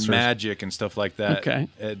monsters and monsters. magic and stuff like that. Okay.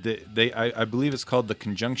 I believe it's called the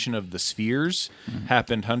conjunction of the spheres.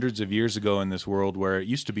 Happened hundreds of years ago in this world where it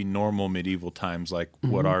used to be normal medieval times like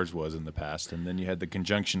what ours was in the past. And then you had the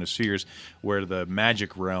conjunction of spheres where the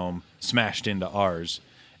magic realm smashed into ours.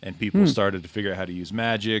 And people started to figure out how to use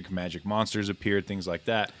magic. Magic monsters appeared, things like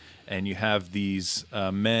that. And you have these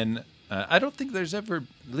men. I don't think there's ever,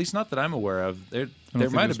 at least not that I'm aware of. There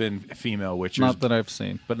think might have there's- been female witchers, Not that I've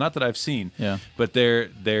seen. but not that I've seen. Yeah. But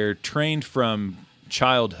they're trained from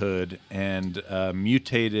childhood and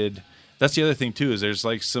mutated. That's the other thing too, is there's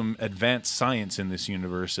like some advanced science in this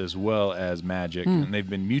universe as well as magic, and they've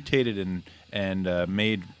been mutated and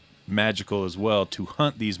made magical as well, to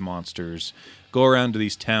hunt these monsters, go around to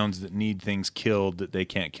these towns that need things killed that they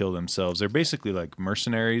can't kill themselves. They're basically like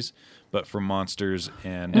mercenaries, but for monsters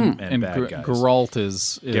and bad guys. Geralt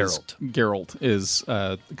is Geralt. Geralt is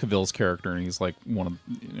Cavill's character, and he's like one of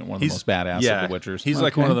the most badass of the Witchers. He's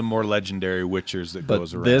like one of the more legendary Witchers that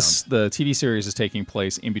goes around. The TV series is taking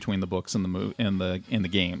place in between the books and the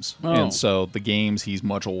games, and so the games he's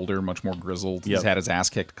much older, much more grizzled. He's had his ass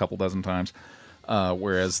kicked a couple dozen times.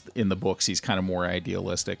 Whereas in the books he's kind of more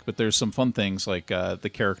idealistic. But there's some fun things like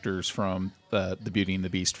the characters from the Beauty and the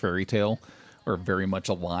Beast fairy tale are very much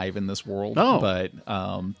alive in this world. But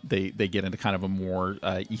they get into kind of a more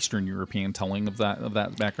Eastern European telling of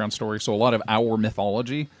that background story. So a lot of our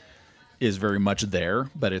mythology is very much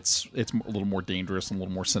there, but it's a little more dangerous and a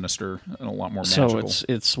little more sinister and a lot more magical. So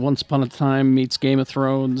it's Once Upon a Time meets Game of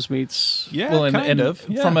Thrones meets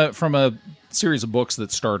kind of from a series of books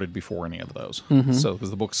that started before any of those. So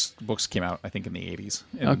because the books came out I think in the 80s.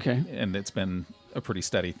 And it's been a pretty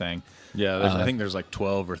steady thing. Yeah, I think there's like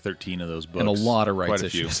 12 or 13 of those books. And a lot of rights Quite a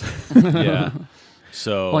few. issues. Yeah.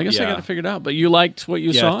 So, well, I guess I got to figure it out. But you liked what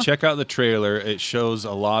you saw? Yeah, check out the trailer. It shows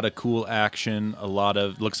a lot of cool action.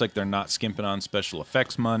 Looks like they're not skimping on special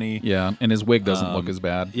effects money. Yeah, and his wig doesn't look as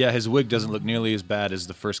bad. Yeah, his wig doesn't look nearly as bad as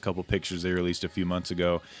the first couple pictures they released a few months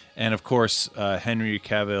ago. And of course, Henry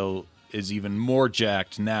Cavill is even more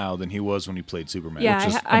jacked now than he was when he played Superman. Yeah,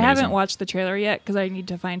 which is I haven't amazing. watched the trailer yet because I need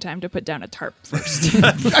to find time to put down a tarp first.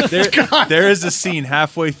 There is a scene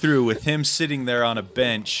halfway through with him sitting there on a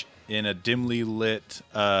bench in a dimly lit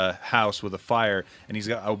house with a fire, and he's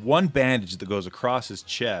got one bandage that goes across his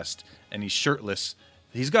chest, and he's shirtless.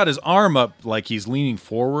 He's got his arm up like he's leaning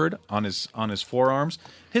forward on his forearms.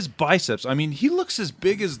 His biceps, I mean, he looks as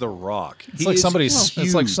big as The Rock. It's like somebody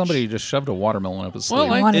just shoved a watermelon up his sleeve.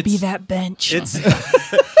 I want to be that bench.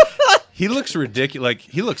 He looks ridiculous. Like,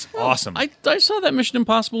 he looks awesome. I saw that Mission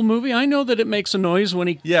Impossible movie. I know that it makes a noise when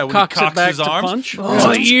he when cocks he it back his to arms. punch.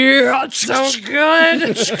 Oh yeah, it's so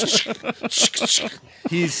good.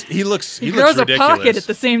 he looks he grows ridiculous. a pocket at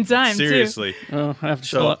the same time, Seriously. Oh,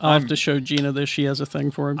 I'll have to show Gina this. She has a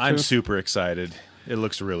thing for him, too. I'm super excited. It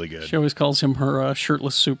looks really good. She always calls him her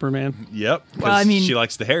shirtless Superman. Yep. Well, I mean, she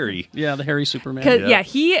likes the hairy. Yeah, the hairy Superman. Yeah,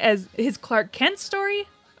 he as his Clark Kent story,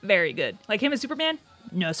 very good. Like him as Superman,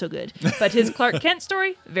 no so good. But his Clark Kent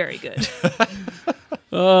story, very good.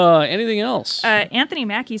 Anything else? Anthony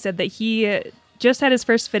Mackie said that he just had his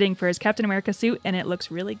first fitting for his Captain America suit, and it looks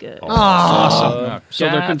really good. Awesome. So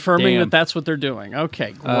they're God confirming damn. that's what they're doing.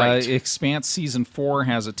 Okay, great. Expanse Season 4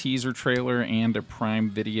 has a teaser trailer and a Prime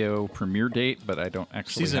Video premiere date, but I don't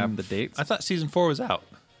actually have the dates. I thought Season 4 was out.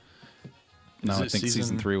 No, Is I it think season-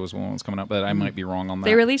 Season 3 was one that was coming up, but I might be wrong on that.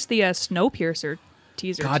 They released the Snowpiercer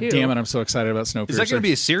teaser, God too. damn it, I'm so excited about Snowpiercer. Is that going to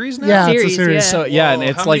be a series now? Yeah, Series, it's a series. yeah. So, yeah, and Whoa,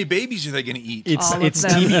 it's how like... many babies are they going to eat? It's All of it's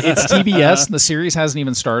them. it's TBS. And the series hasn't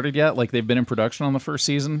even started yet. Like they've been in production on the first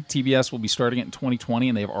season. TBS will be starting it in 2020,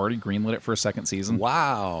 and they've already greenlit it for a second season.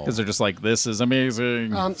 Wow. Because they're just like, this is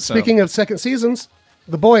amazing. So- Speaking of second seasons,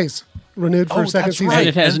 The Boys renewed for a second that's season. and right.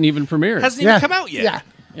 it hasn't even premiered. Hasn't Yeah. even come out yet. Yeah.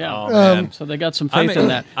 Yeah. Oh, man. So they got some I'm- faith in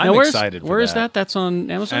that. I'm Now, where's, excited for Where is that. that? That's on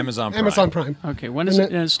Amazon? Amazon Prime. Amazon Prime. Okay, when is And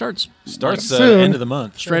it? And it starts Starts Soon. end of the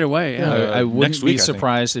month. straight away. Yeah. I wouldn't next week, be I think.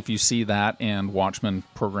 surprised if you see that and Watchmen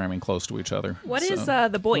programming close to each other. What So, is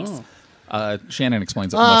The Boys? Shannon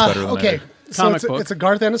explains it much better than I okay. do. So Comic book. it's a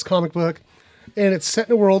Garth Ennis comic book, and it's set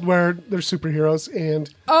in a world where there's superheroes, and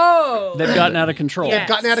Oh! They've gotten out of control. Yeah. they've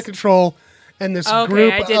gotten out of control. And this Okay,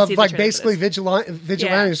 group I did of see the like trailer for basically this.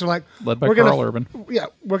 vigilantes are like, Led by we're gonna, Carl Urban. Yeah,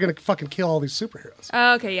 we're gonna fucking kill all these superheroes.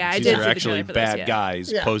 Okay, yeah, I These did are see the actually trailer for bad this, yeah.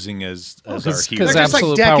 guys Yeah. posing as our 'cause heroes. They're Because just like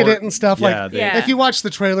absolute decadent power- and stuff. Yeah, Like, Yeah. if you watch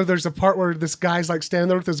the trailer, there's a part where this guy's like standing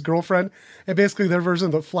there with his girlfriend, and basically their version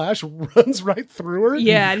of the Flash runs right through her.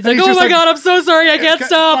 Yeah, and And he's like, oh just my God, I'm so sorry, I can't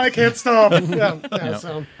stop. I can't stop. yeah.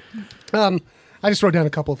 So, I just wrote down a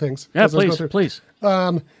couple of things. Yeah, as I was going please, through.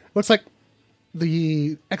 please. Looks like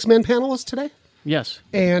the X-Men panel was today, Yes.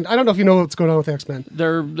 and I don't know if you know what's going on with X-Men.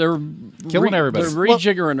 They're Killing everybody. They're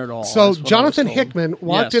rejiggering it all. So That's what I Jonathan was told. Hickman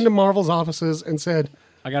walked Yes. into Marvel's offices and said,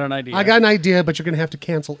 I got an idea. I got an idea, but you're going to have to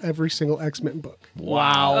cancel every single X-Men book.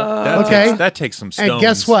 Wow. That takes some stones. And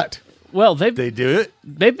guess what? Well, they've They do it.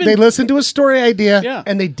 been They listened to a story idea, Yeah.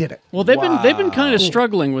 and they did it. well they've been kind of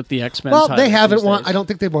struggling with the X-Men. Well, they titles haven't these want. days. I don't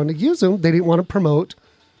think they wanted to use them. They didn't want to promote.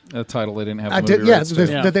 A title they didn't have. I The movie did, yeah, rights to. that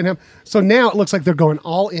they didn't have. So now it looks like they're going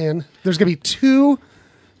all in. There's going to be two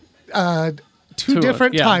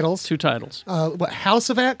different titles. Two titles. What House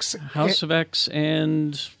of X, House of X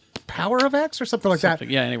and Power of X, or something like something.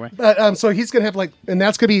 that. Yeah. Anyway, But so he's going to have like, and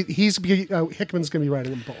that's going to be Hickman's going to be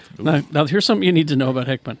writing them both. now here's something you need to know about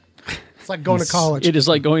Hickman. like going to college. It is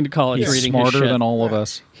like going to college He's reading smarter his shit. than all of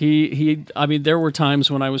us. I mean, there were times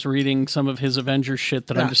when I was reading some of his Avengers shit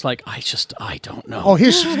that I'm Yeah. just like, I don't know. Oh,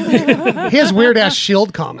 his weird ass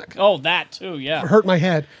Shield comic Oh, that too, yeah. hurt my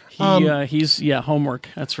head. He's homework,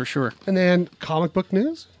 that's for sure. And then comic book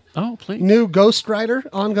news. Oh, please. New Ghost Rider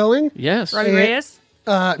ongoing. Yes. Robbie Reyes?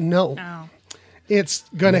 No. Oh. It's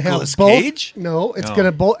going to have Nicolas both. Cage? No, it's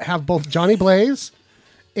going to have both Johnny Blaze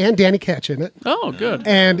and Danny Ketch in it. Oh, good.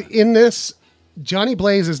 And in this, Johnny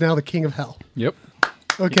Blaze is now the king of hell. Yep.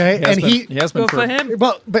 Okay, He has and been, he has been Good for him.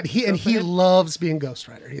 but he loves being Ghost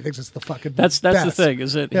Rider. He thinks it's the fucking That's the best. thing,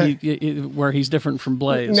 is that Yeah. where he's different from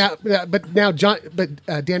Blaze. Now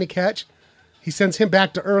Danny Ketch, he sends him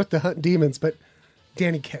back to Earth to hunt demons, but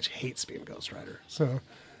Danny Ketch hates being Ghost Rider. So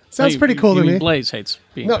sounds You- pretty cool you to mean me. Blaze hates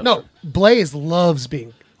being No, Ghost no, Rider. Blaze loves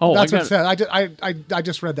being. Oh, that's I what it got said. I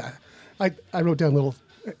just read that. I wrote down little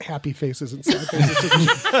happy faces and sad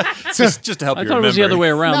faces. Just to help I you thought it was the remember. other way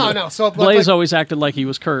around. No, so, but, Blaze like- always acted like he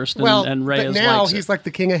was cursed, and Reyes but now likes he's it. like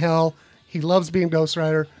the king of hell. He loves being Ghost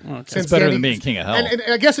Rider. It's Since better Danny- than being king of hell. And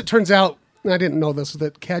I guess it turns out, and I didn't know this,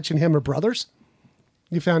 that Ketch and him are brothers.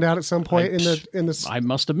 You found out at some point in the I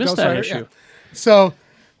must have missed Ghost that Rider, issue. yeah. So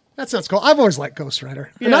that sounds cool. I've always liked Ghost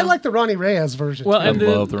Rider, and Yeah. I like the Ronnie Reyes version. Well, too. and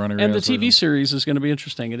love the Ronnie and the Reyes TV version. series is going to be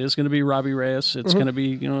interesting. It is going to be Robbie Reyes. It's going to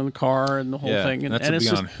be in the car and the whole Yeah, thing. And that's and to it's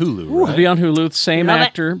be just, on Hulu, It'll right? be on Hulu. Same Love it.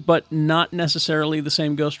 actor, but not necessarily the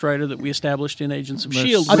same Ghost Rider that we established in Agents of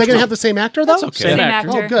Shield. are they which going to was- have the same actor though? okay. Same Same actor.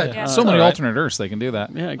 actor. Oh, good. Yeah. So many all right. alternate Earths they can do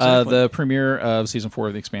that. Yeah, exactly. The premiere of season 4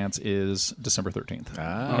 of The Expanse is December 13th.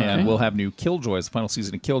 And we'll have new Killjoys. The final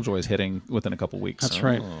season of Killjoys hitting within a couple weeks. That's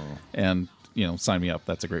right. And, sign me up.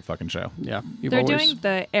 That's a great fucking show. Yeah, you've They're always. doing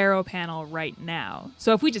the Arrow panel right now.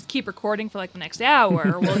 So if we just keep recording for like the next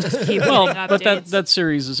hour, we'll just keep Well, getting but updates. that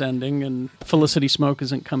series is ending, and Felicity Smoke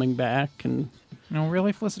isn't coming back, and No,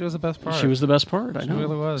 really? Felicity was the best part. she was the best part. I She know.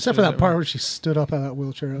 really was. Except for that part where she stood up out of that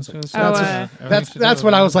wheelchair. I was like, that's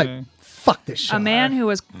when I was like, fuck this shit. a man who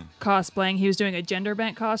was cosplaying, he was doing a gender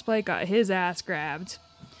bent cosplay, got his ass grabbed.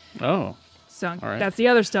 Oh. So right. that's the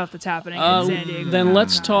other stuff that's happening in San Diego. Then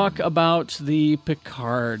let's talk about the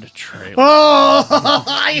Picard trailer.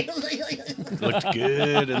 Looked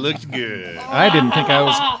good. It looked good. I didn't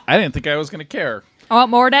think I was going to care. I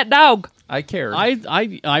want more of that dog. I cared.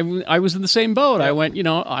 I was in the same boat. I went,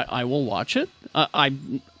 I will watch it.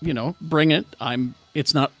 Bring it.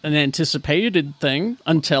 It's not an anticipated thing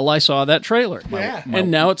until I saw that trailer. Yeah. And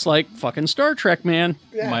now it's like fucking Star Trek, man.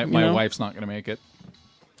 my You know? wife's not going to make it.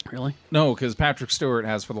 Really? No, because Patrick Stewart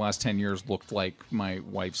has for the last 10 years looked like my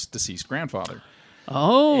wife's deceased grandfather.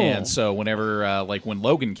 Oh. And so whenever, when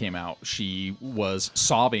Logan came out, she was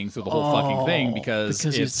sobbing through the whole fucking thing because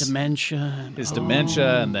his it's dementia. his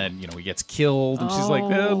dementia, and then he gets killed, and she's like,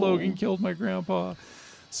 Logan killed my grandpa.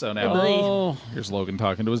 So now Oh. here's Logan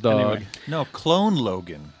talking to his dog. Anyway. No, Clone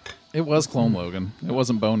Logan. It was Clone Logan. It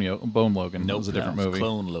wasn't Bone Logan. Nope, It was a different that movie.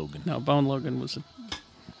 Clone Logan. No, Bone Logan was.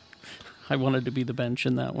 I wanted to be the bench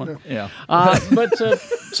in that one. Yeah.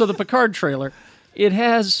 So the Picard trailer, it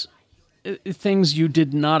has things you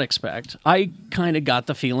did not expect. I kind of got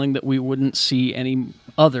the feeling that we wouldn't see any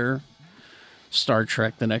other Star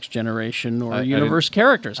Trek: The Next Generation or I universe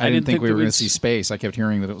characters. I didn't think we that were going we'd to see space. I kept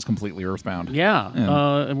hearing that it was completely Earthbound.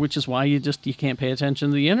 Yeah, which is why you can't pay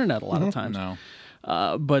attention to the internet a lot of times. No.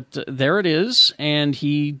 But there it is, and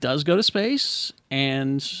he does go to space,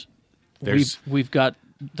 and we've got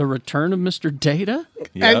the return of Mr. Data.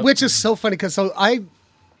 And which is so funny because I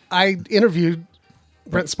interviewed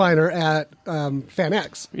Brent Spiner at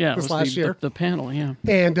FanX Yeah, it this was last year, the panel. Yeah,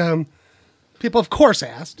 and people of course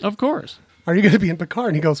asked, of course. "Are you going to be in Picard?"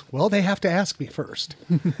 And he goes, "Well, they have to ask me first."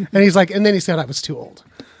 And he's like, and then he said I was too old.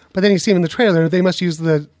 But then you see him in the trailer; they must use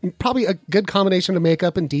probably a good combination of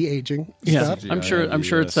makeup and de-aging Yeah, stuff. I'm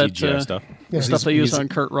sure it's that CGI stuff. the stuff they use on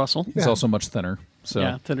Kurt Russell. He's also much thinner. So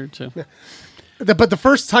Yeah, thinner too. But the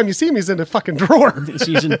first time you see him, he's in a fucking drawer.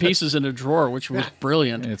 He's in pieces in a drawer, which was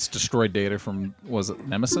brilliant. it's destroyed Data from, was it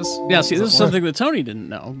Nemesis? Yeah, see, this is something that Tony didn't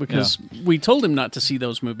know because we told him not to see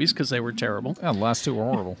those movies because they were terrible. Yeah, the last two were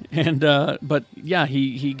horrible. And but yeah,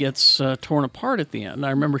 he gets torn apart at the end. I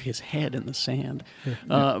remember his head in the sand.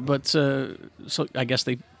 So I guess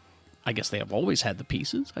they have always had the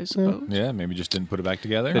pieces, I suppose. Yeah, maybe just didn't put it back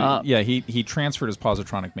together. But, he transferred his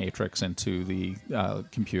positronic matrix into the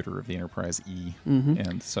computer of the Enterprise E,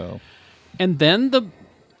 and so And then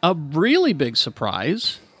a really big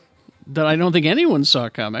surprise that I don't think anyone saw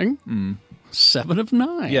coming. 7 of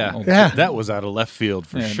 9. yeah, Yeah. that was out of left field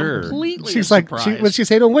for sure. Completely She's a like, surprise. when she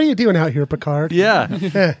said, "Oh, what are you doing out here, Picard?"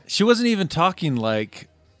 Yeah, she wasn't even talking like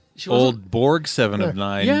Old Borg 7 of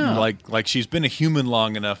 9. Yeah. Like she's been a human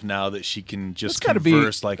long enough now that she can just That's gotta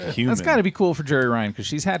converse like a human. That's got to be cool for Jerry Ryan because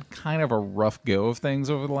she's had kind of a rough go of things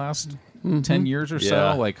over the last 10 years or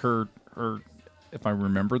Yeah. so. Like her, if I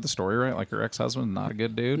remember the story right, like her ex-husband, not a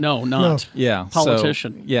good dude. No, not. Yeah,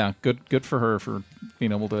 Politician. So, yeah, good for her for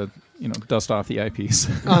being able to dust off the eyepiece.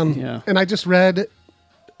 Yeah. And I just read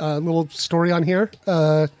a little story on here.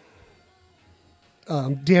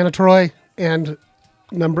 Deanna Troy and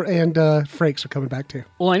Frakes are coming back too.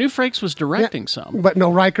 Well, I knew Frakes was directing some. But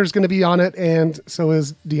no, Riker's going to be on it, and so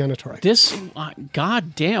is Deanna Troy. This,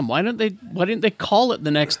 God damn! Why didn't they call it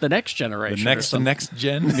the next generation? the next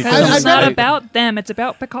gen. It's not about them. It's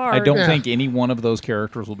about Picard. I don't Yeah. think any one of those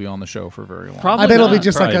characters will be on the show for very long. Probably I bet it'll be not.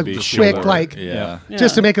 just like a Probably be quick, short. like Yeah.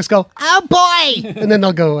 just to make us go, oh boy, and then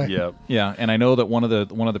they'll go away. Yep. Yeah, and I know that one of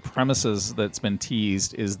the premises that's been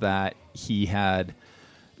teased is that he had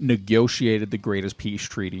negotiated the greatest peace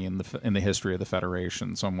treaty in the history of the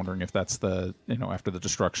Federation. So I'm wondering if that's after the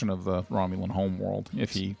destruction of the Romulan homeworld, if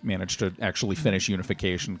he managed to actually finish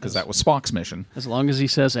unification because that was Spock's mission. As long as he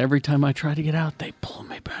says, every time I try to get out, they pull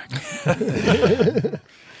me back.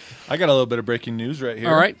 I got a little bit of breaking news right here.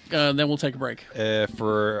 All right, then we'll take a break.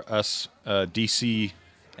 For us DC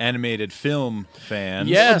animated film fans.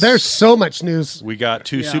 Yes. There's so much news. We got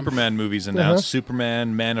 2 Superman movies announced: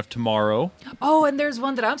 Superman Man of Tomorrow Oh, and there's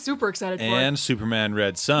one that I'm super excited for. and Superman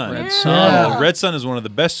Red Sun. Red Sun. Red Sun is one of the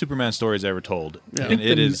best Superman stories ever told. And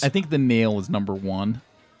it is. I think The Nail is number one.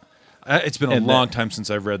 It's been a and long time since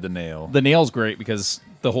I've read The Nail. The Nail's great because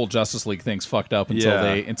the whole Justice League thing's fucked up until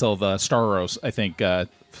Yeah. until the Staros, I think,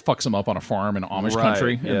 fucks him up on a farm in Amish Right,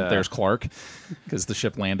 country, and yeah. there's Clark because the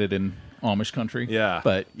ship landed in Amish country. Yeah.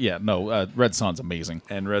 but yeah, no, Red Sun's amazing.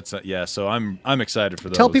 And Red Sun, yeah. So I'm excited for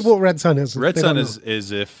those. Tell people what Red Sun is. if Red they Sun don't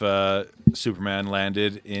is if Superman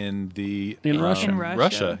landed in Russia. In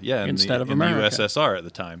Russia. yeah, Instead of in America. the USSR at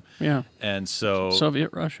the time. Yeah. And so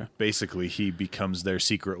Soviet Russia. basically he becomes their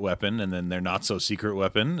secret weapon, and then their not so secret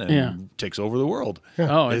weapon, and Yeah. takes over the world.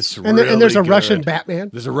 Oh, It's know. And there's a really Russian good. Batman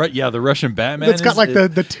There's the Russian Batman. that's got is- like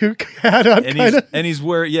the toque hat on, and he's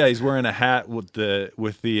wearing a hat with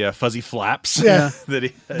the fuzzy flaps. Yeah. that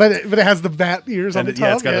he. but it has the bat ears on And the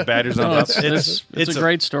top. it's got the bat ears on Oh, top. it's a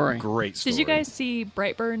great story. Great story. Did you guys see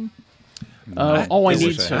Brightburn? I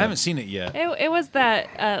need to. I haven't seen it yet. It was that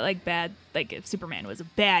bad, like if Superman was a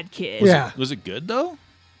bad kid. Yeah. Was it good though?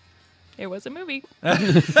 It was a movie.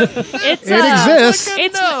 It's, It exists.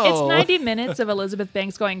 It's 90 minutes of Elizabeth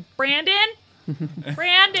Banks going, Brandon,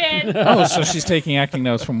 Brandon. Oh, so she's taking acting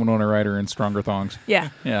notes from Winona Ryder in Stronger Thongs. Yeah,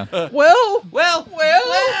 Yeah.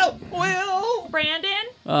 Brandon.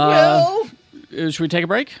 Should we take a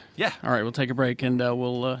break? Yeah. All right, we'll take a break and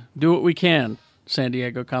we'll do what we can. San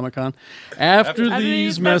Diego Comic-Con. After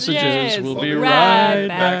these messages, we'll be right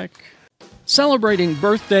back. Celebrating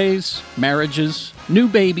birthdays, marriages, new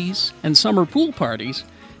babies, and summer pool parties,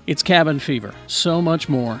 it's Cabin Fever, so much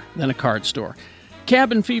more than a card store.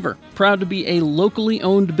 Cabin Fever, proud to be a locally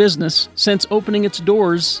owned business since opening its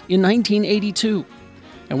doors in 1982.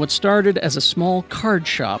 And what started as a small card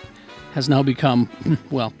shop has now become,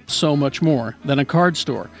 well, so much more than a card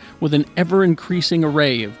store, with an ever-increasing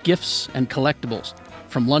array of gifts and collectibles,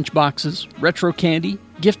 from lunchboxes, retro candy,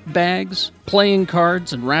 gift bags, playing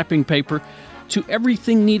cards, and wrapping paper, to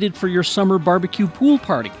everything needed for your summer barbecue pool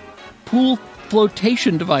party. Pool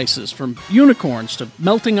flotation devices, from unicorns to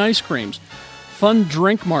melting ice creams, fun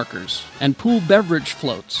drink markers, and pool beverage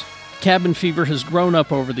floats. Cabin Fever has grown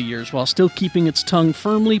up over the years while still keeping its tongue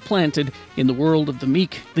firmly planted in the world of the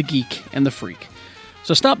meek, the geek, and the freak.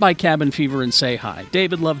 So stop by Cabin Fever and say hi.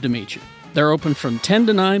 David, love to meet you. They're open from 10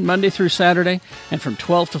 to 9 Monday through Saturday and from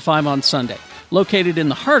 12 to 5 on Sunday. Located in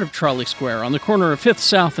the heart of Trolley Square on the corner of 5th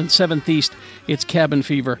South and 7th East, it's Cabin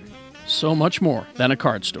Fever, so much more than a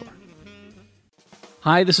card store.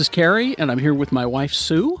 Hi, this is Carrie, and I'm here with my wife,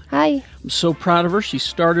 Sue. Hi. I'm so proud of her. She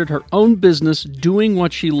started her own business doing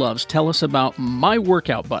what she loves. Tell us about My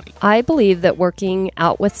Workout Buddy. I believe that working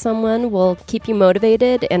out with someone will keep you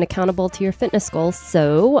motivated and accountable to your fitness goals,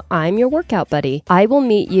 so I'm your workout buddy. I will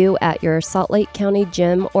meet you at your Salt Lake County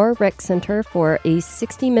gym or rec center for a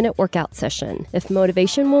 60-minute workout session. If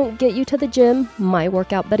motivation won't get you to the gym, My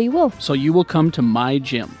Workout Buddy will. So you will come to my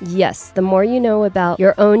gym. Yes, the more you know about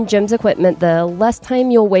your own gym's equipment, the less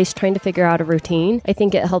time you'll waste trying to figure out a routine. I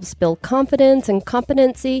think it helps build confidence and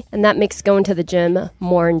competency, and that makes going to the gym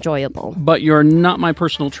more enjoyable. But you're not my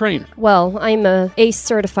personal trainer. Well, I'm a ACE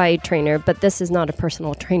certified trainer, but this is not a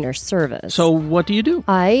personal trainer service. So what do you do?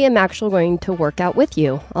 I am actually going to work out with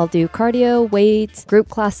you. I'll do cardio, weights, group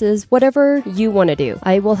classes, whatever you want to do.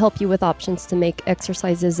 I will help you with options to make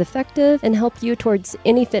exercises effective and help you towards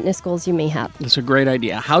any fitness goals you may have. That's a great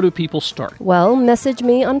idea. How do people start? Well, message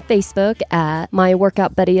me on Facebook at My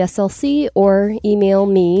Workout Buddy SLC or email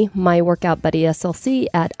me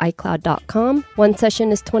myworkoutbuddyslc@icloud.com. One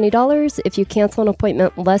session is $20. If you cancel an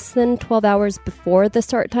appointment less than 12 hours before the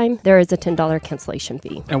start time, there is a $10 cancellation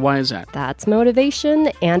fee. And why is that? That's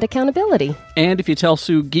motivation and accountability. And if you tell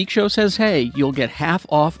Sue Geek Show says hey, you'll get half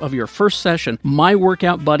off of your first session, My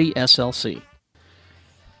Workout Buddy SLC.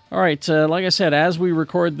 All right, like I said, as we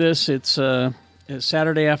record this, it's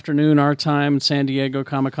Saturday afternoon our time. San Diego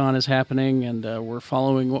Comic-Con is happening, and we're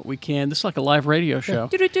following what we can. This is like a live radio show.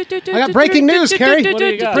 I got breaking news, Carrie. What do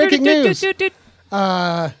you got? Breaking news.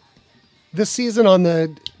 This season on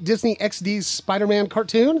the Disney XD Spider-Man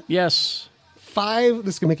cartoon, Yes. this is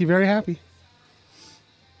going to make you very happy.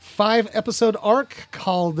 5-episode arc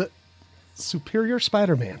called Superior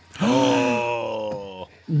Spider-Man. Oh,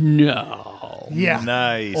 No. Yeah.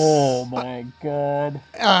 nice. Oh, my God.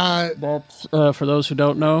 That's, for those who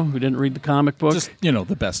don't know, who didn't read the comic book, Just,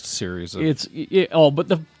 the best series of... but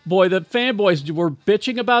the fanboys were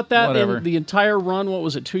bitching about that Whatever. in the entire run. What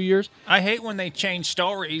was it, 2 years? I hate when they change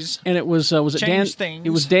stories. And it was it Dan? Change things.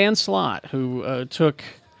 It was Dan Slott who took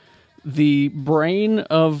the brain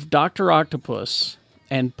of Dr. Octopus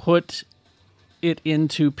and put it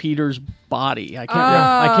into Peter's body. I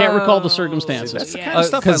can't recall the circumstances. That's the kind of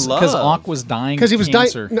stuff I love. Because Ock was dying Because he was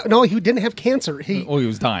cancer. dying. No, he didn't have cancer. He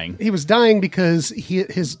was dying. He was dying because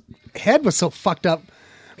his head was so fucked up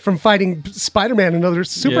from fighting Spider-Man and other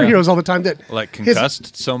superheroes all the time that Like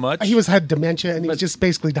concussed so much? He had dementia and he was just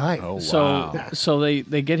basically dying. Oh, wow. So they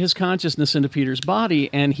get his consciousness into Peter's body,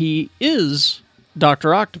 and he is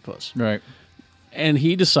Dr. Octopus. Right. And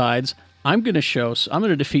he decides, I'm going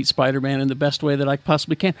to defeat Spider-Man in the best way that I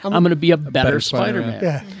possibly can. I'm going to be a better Spider-Man.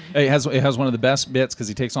 Yeah. It has one of the best bits because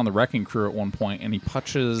he takes on the Wrecking Crew at one point and he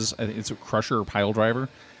punches, I think it's a Crusher or Pile Driver,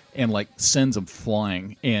 and sends him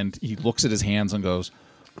flying. And he looks at his hands and goes,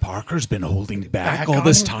 Parker's been holding back all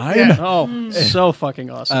this time? Yeah. Oh, so fucking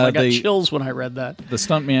awesome. I got the- chills when I read that. The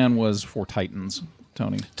stuntman was for Titans,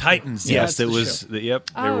 Tony. Titans, Yeah, yes, that's it the was. Yep,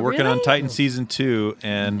 they Oh, were working really? on Titans season 2,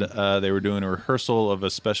 and they were doing a rehearsal of a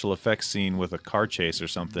special effects scene with a car chase or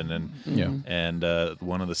something, and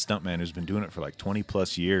one of the stuntmen who's been doing it for 20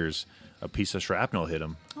 plus years, a piece of shrapnel hit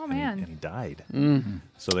him. Oh, and he- man. and he died. Mm-hmm.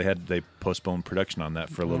 So they postponed production on that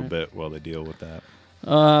for a little bit while they deal with that.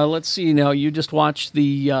 Let's see. Now, you just watched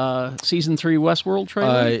the season 3 Westworld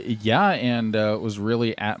trailer? And it was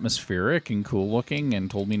really atmospheric and cool looking and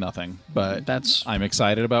told me nothing. But I'm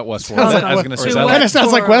excited about Westworld. I was going to say That kind of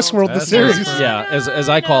sounds like Westworld, the That's series. Yeah, as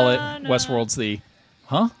I call it, Westworld's the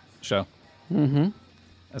show. Mm-hmm.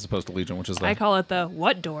 As opposed to Legion, which is the I call it the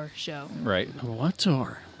What Door show. right. What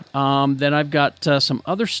door? Then I've got some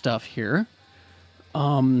other stuff here.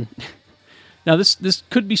 Now, this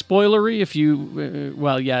could be spoilery if you... it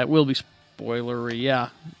will be spoilery, yeah.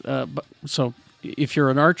 So if you're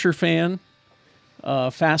an Archer fan,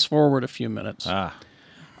 fast forward a few minutes.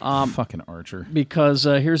 Fucking Archer. Because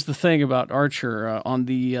here's the thing about Archer on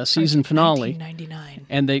the season finale. 1999.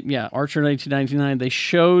 And Archer 1999, they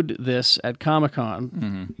showed this at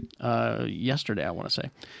Comic-Con yesterday, I want to say.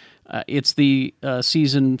 It's the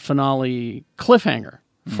season finale cliffhanger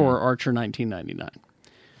for Archer 1999.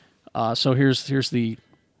 So here's the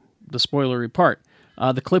spoilery part.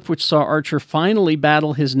 The clip which saw Archer finally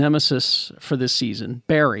battle his nemesis for this season,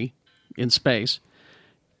 Barry, in space.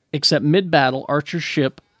 Except mid-battle, Archer's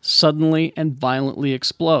ship suddenly and violently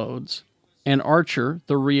explodes, and Archer,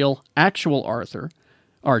 the real, actual Archer,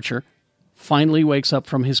 finally wakes up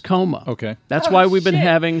from his coma. Okay. That's why we've been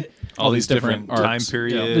having All these different time arcs.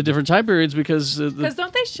 periods. the different time periods, because Because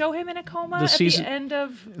don't they show him in a coma the at season- the end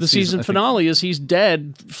of... the season finale is he's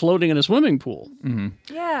dead, floating in a swimming pool.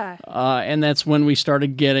 Yeah. And that's when we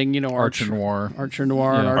started getting, Archer Noir. Archer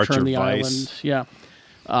Noir, and Archer Archer on the Vice. Island. Yeah.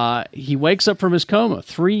 He wakes up from his coma.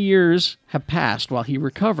 3 years have passed while he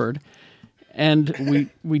recovered, and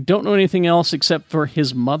we don't know anything else except for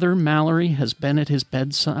his mother, Mallory, has been at his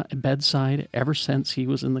bedside ever since he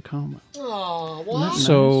was in the coma.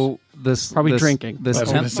 So this Probably this- drinking. This I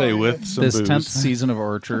was going to 10th, say with some this booze. 10th season of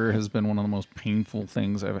Archer has been one of the most painful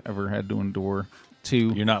things I've ever had to endure.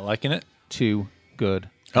 You're not liking it? Too good.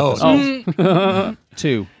 Oh, Oh,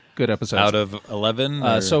 Two Good episodes. Out of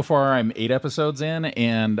 11? So far, I'm 8 episodes in,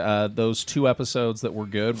 and those 2 episodes that were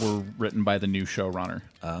good were written by the new showrunner.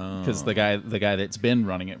 Because the guy that's been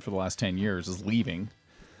running it for the last 10 years is leaving.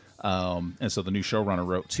 And so the new showrunner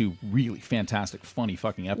wrote 2 really fantastic, funny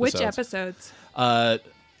fucking episodes. Which episodes?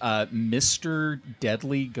 Mr.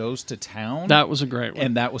 Deadly Goes to Town. That was a great one.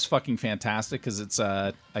 And that was fucking fantastic because it's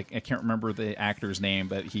I can't remember the actor's name,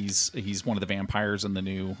 but he's one of the vampires in the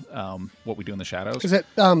new What We Do in the Shadows. Is it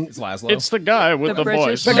It's Laszlo. It's the guy with the British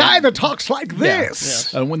voice. the guy that talks like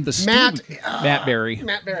this? when the Matt- steam, Matt Berry.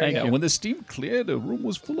 Matt Berry. And when the steam cleared, the room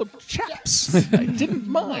was full of chaps. I didn't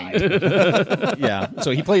mind. Yeah.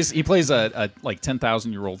 So he plays a like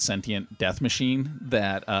 10,000-year-old sentient death machine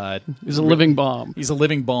that He's a living bomb. he's a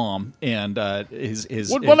living bomb, and his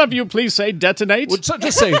Would one of you please say detonate? would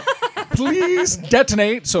just say, please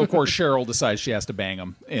detonate. So of course Cheryl decides she has to bang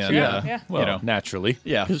him, and Yeah. well, you know, naturally.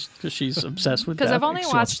 yeah. Because she's obsessed with Because that. I've only She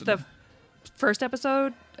wants watched to the first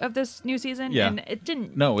episode of this new season, Yeah. and it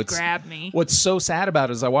didn't It's grab me. What's so sad about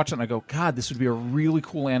it is I watch it and I go, God, this would be a really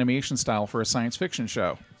cool animation style for a science fiction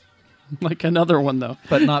show. Like another one, though.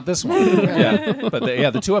 But not this one. Yeah. But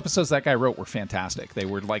the 2 episodes that guy wrote were fantastic. They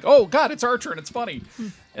were like, oh, God, it's Archer and it's funny.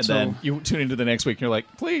 And then you tune into the next week and you're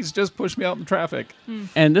like, please just push me out in traffic.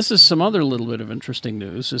 And this is some other little bit of interesting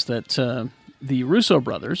news, is that the Russo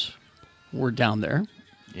brothers were down there.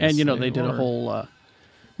 And, you know, they did a whole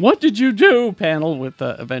what did you do panel with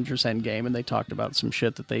Avengers Endgame, and they talked about some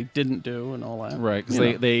shit that they didn't do and all that. Right,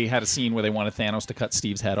 because they had a scene where they wanted Thanos to cut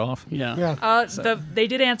Steve's head off. Yeah. Yeah. They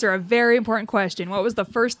did answer a very important question. What was the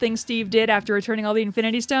first thing Steve did after returning all the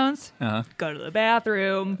Infinity Stones? Go to the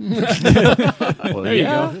bathroom. Well, there you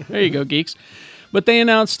go. There you go, geeks. But they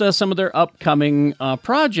announced some of their upcoming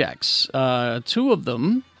projects. 2 of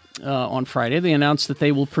them on Friday. They announced that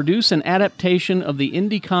they will produce an adaptation of the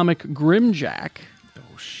indie comic Grimjack.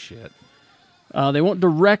 Oh, shit. They won't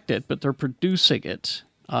direct it, but they're producing it.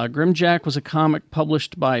 Grimjack was a comic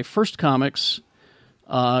published by First Comics,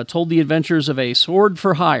 told the adventures of a sword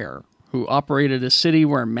for hire who operated a city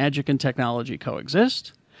where magic and technology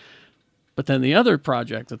coexist. But then the other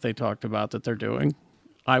project that they talked about that they're doing,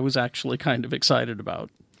 I was actually kind of excited about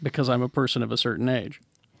because I'm a person of a certain age.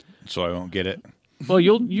 So I won't get it. Well,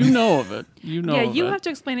 you know of it. You know. Yeah, of you it. have to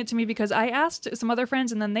explain it to me because I asked some other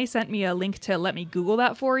friends and then they sent me a link to let me Google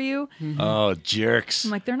that for you. Oh, jerks.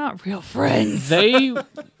 I'm like, they're not real friends.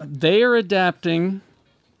 They are adapting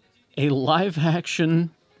a live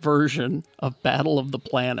action version of Battle of the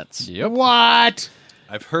Planets. Yep. What?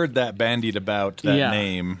 I've heard that bandied about, that Yeah.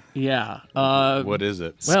 name. Yeah. What is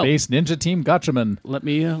it? Well, Space Ninja Team Gatchaman. let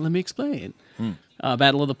me explain.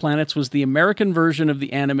 Battle of the Planets was the American version of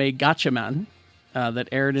the anime Gatchaman that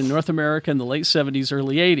aired in North America in the late 70s,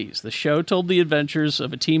 early 80s. The show told the adventures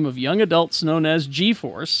of a team of young adults known as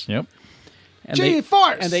G-Force. Yep. And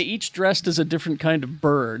G-Force! And they each dressed as a different kind of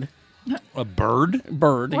bird. A bird?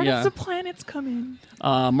 Bird, Where yeah. does the planets come in?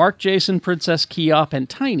 Mark, Jason, Princess Keop, and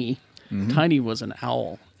Tiny. Tiny was an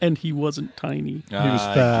owl, and he wasn't tiny.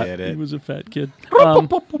 I get He it. was a fat kid.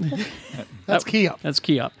 That's key up. That's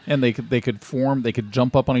Keop. And they could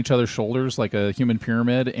jump up on each other's shoulders like a human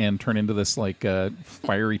pyramid and turn into this like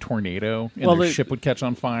fiery tornado, and Well, their they- ship would catch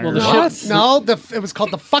on fire. well, the ship- No, it was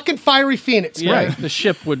called the fucking Fiery Phoenix. Yeah, Right. the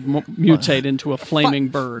ship would mutate into a flaming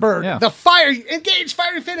bird. Bird. Yeah. The fire. Engage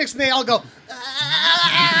Fiery Phoenix, and they all go.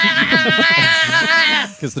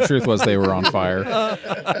 Because the truth was they were on fire.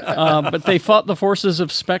 But they fought the forces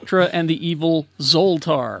of Spectra and the evil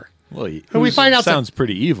Zoltar Well, Who we find out sounds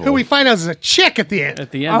pretty evil. Who we find out is a chick at the end.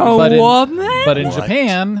 at the end. But in- woman? But in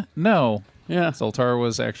Japan, no. Yeah. Zoltar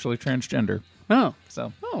was actually transgender. Oh.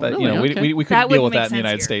 So, Oh, but really? you know, Okay. we That couldn't deal wouldn't with that make in the sense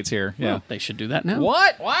United here. States here. Yeah. Well, they should do that now.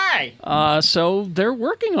 What? Why? So they're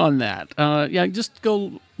working on that. Yeah, just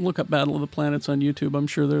go look up Battle of the Planets on YouTube. I'm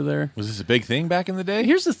sure they're there. Was this a big thing back in the day?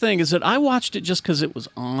 Here's the thing: is that I watched it just because it was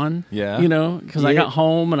on. Yeah. You know, because I Yeah. got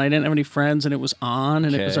home and I didn't have any friends, and it was on,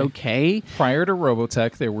 and it was okay. Prior to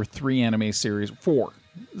Robotech, there were four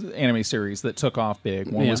anime series that took off big.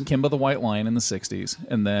 One Yeah. was Kimba the White Lion in the 60s,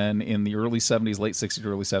 and then in the early 70s, late 60s,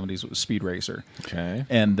 early 70s, it was Speed Racer. Okay.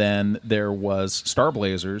 And then there was Star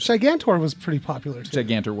Blazers. Gigantor was pretty popular too.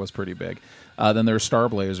 Gigantor was pretty big. Then there were Star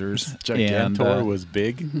Blazers. Gigantor and, was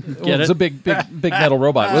big. well, it was a big metal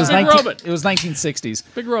robot. It was Big robot. It was 1960s.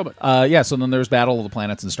 Big robot. Yeah, so then there's Battle of the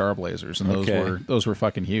Planets and Star Blazers, and those were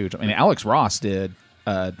fucking huge. I mean, Alex Ross did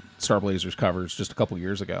Star Blazers covers just a couple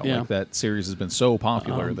years ago. Yeah. Like that series has been so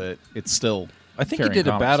popular that it's still. I think he carrying did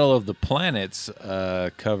a comics. Battle of the Planets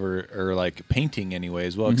cover or like painting anyway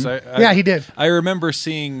as well. 'cause Yeah, he did. I remember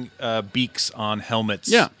seeing beaks on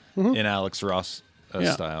helmets. Yeah. In Alex Ross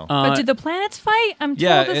style. But did the planets fight? I'm told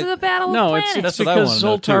yeah, this it- is a battle No, of it's planets. That's what I because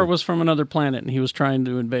wanna know, Zoltar too. was from another planet and he was trying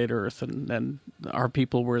to invade Earth, and our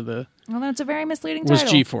people were Well, that's a very misleading was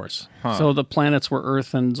title. G-force. So the planets were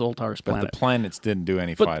Earth and Zoltar's But planet. the planets didn't do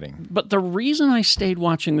any fighting. But the reason I stayed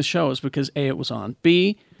watching the show is because A, it was on.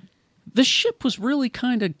 B, the ship was really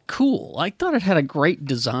kind of cool. I thought it had a great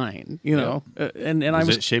design, you know, and I Was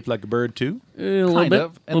was it shaped like a bird too? a little Kind bit,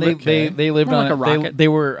 of. And little bit. they lived More on like a it. rocket. They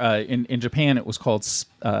were in Japan. It was called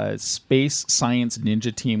Space Science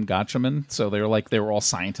Ninja Team Gatchaman. So they were all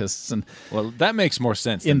scientists. And Well, that makes more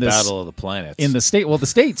sense In than this- Battle of the Planets. in the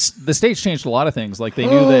states changed a lot of things. Like they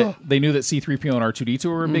knew that C-3PO and R2-D2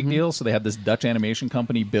 were a big deal. So they had this Dutch animation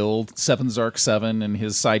company build Seven Zark 7 and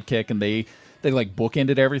his sidekick, and they like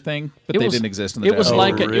bookended everything, but they didn't exist in the It was Japanese.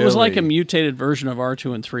 like it was like a really? mutated version of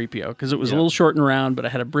R2 and 3PO because it was a little short and round, but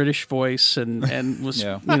it had a British voice and was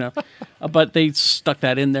Yeah. but they stuck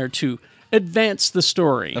that in there to advance the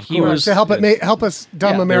story. He Right, was to help help us dumb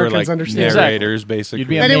Yeah. They were Americans like understand. narrators, basically. You'd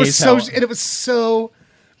be And it was amazed so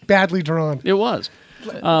how- badly drawn. it was.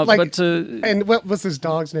 Like, but and what was his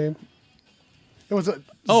dog's name? It was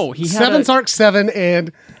he had Seven a- Zark 7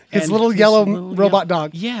 and his and little his yellow little robot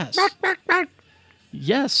dog. Yes.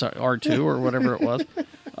 Yes, R2 or whatever it was.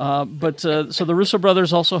 So the Russo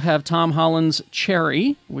brothers also have Tom Holland's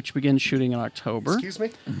Cherry, which begins shooting in October. Excuse me.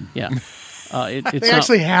 Yeah. It's They not,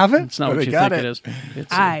 actually have it. It's not Oh, what they you got think it. it is.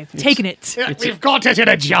 It's I've taken it. We've got it in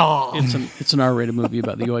a jar. It's an R-rated movie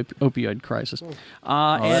about the opioid crisis.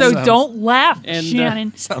 So don't laugh, and,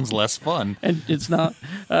 Shannon. Sounds less fun. And it's not.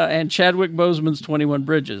 And Chadwick Boseman's 21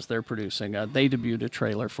 Bridges, they're producing. They debuted a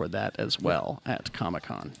trailer for that as well at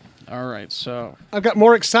Comic-Con. All right, so I've got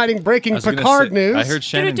more exciting I breaking was gonna Picard say- news. I heard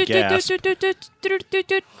Shannon gasp.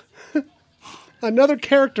 Another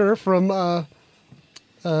character from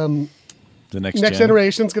The next Next gen.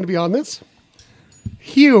 Generation is going to be on this.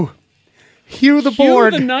 Hugh the Hugh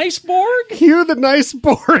Borg. the Nice Borg? Hugh the Nice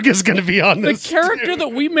Borg is going to be on The this. character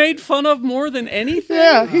that we made fun of more than anything?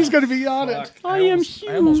 Yeah, he's going to be on it. I am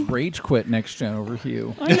I almost Hugh. rage quit Next Gen over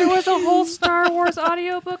Hugh. There was a whole Star Wars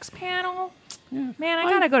audiobooks panel. Man, I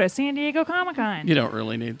gotta go to San Diego Comic-Con. You don't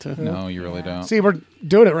really need to. No, you really don't. See, we're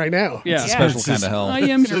doing it right now. Yeah. Special kind of hell. I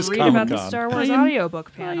am To read about the Star Wars I am-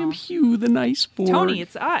 audiobook I panel. am Hugh the Nice Borg. Tony,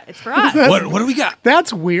 it's for us. What do we got?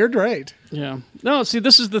 That's weird, right? Yeah. No, see,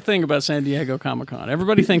 this is the thing about San Diego Comic-Con.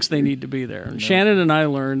 Everybody thinks they need to be there. And Shannon and I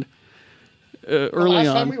learned early last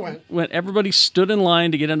on time we went. when everybody stood in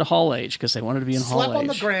line to get into Hall H because they wanted to be in Hall Slept H. on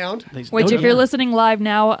the ground. Which, if you're listening live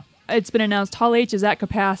now, it's been announced Hall H is at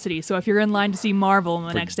capacity. So if you're in line to see Marvel in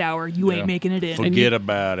the next hour, you ain't making it in. Forget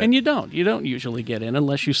about it. And you don't usually get in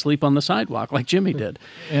unless you sleep on the sidewalk like Jimmy did.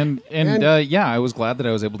 And I was glad that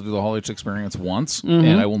I was able to do the Hall H experience once,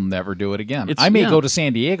 and I will never do it again. It's- I may yeah. go to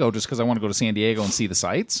San Diego just because I want to go to San Diego and see the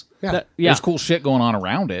sights. Yeah. Yeah. There's cool shit going on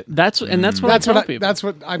around it. That's what I That's tell what people. that's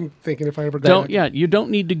what I'm thinking if I ever don't go. yeah, you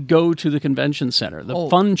don't need to go to the convention center. The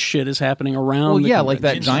fun shit is happening around. Well, the yeah, like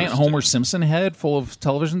that convention. giant Homer Simpson head full of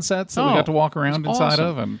television sets that we Oh, got to walk around it was inside awesome.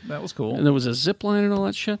 of, and that was cool. And there was a zip line and all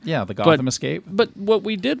that shit. Yeah, the Gotham Escape. But what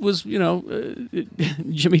we did was,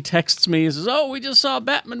 Jimmy texts me and says, "Oh, we just saw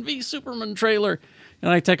Batman v Superman trailer,"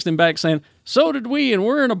 and I text him back saying, "So did we, and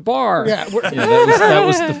we're in a bar." Yeah, Yeah, that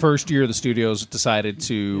was the first year the studios decided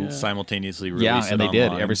to. Simultaneously release Yeah, it and they did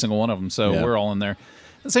online. every single one of them. So Yeah. we're all in there.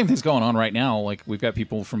 The same thing's going on right now. Like we've got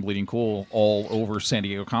people from Bleeding Cool all over San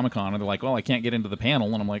Diego Comic Con, and they're like, "Well, I can't get into the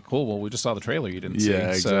panel," and I'm like, "Cool, well, we just saw the trailer you didn't see."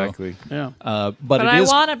 Yeah, So, exactly. Yeah. but But it I is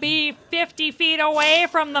want to be 50 feet away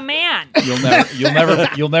from the man.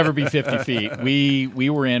 you'll never be 50 feet. We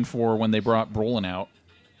were in for when they brought Brolin out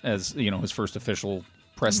as his first official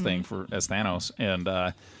press thing as Thanos, and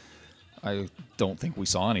I don't think we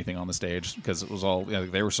saw anything on the stage because it was all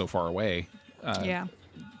they were so far away. Yeah.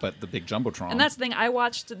 But the big jumbotron. And that's the thing. I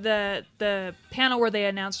watched the panel where they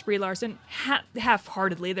announced Brie Larson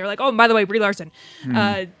half-heartedly. They're like, "Oh, and by the way, Brie Larson."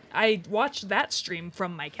 I watched that stream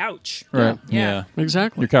from my couch. right. Yeah.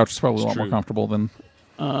 Exactly. Your couch is probably a lot more true. comfortable than.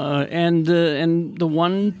 And the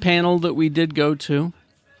one panel that we did go to,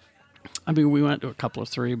 I mean, we went to a couple of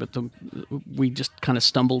three, but we just kind of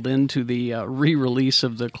stumbled into the re-release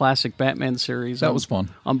of the classic Batman series. That was fun.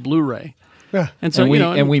 on Blu-ray. Yeah. And so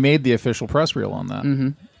and we made the official press reel on that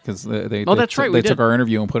because they that's right, we they took did. our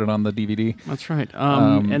interview and put it on the DVD. That's right.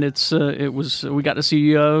 And we got to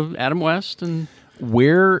see Adam West and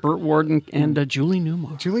Where Burt Ward and Julie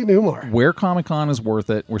Newmar. Julie Newmar. where Comic-Con is worth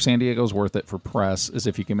it, where San Diego's worth it for press, is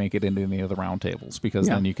if you can make it into any of the roundtables, because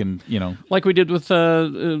then you can, Like we did with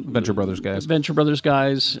Venture Brothers guys. Venture Brothers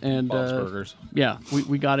guys, and Bob's Burgers. Yeah,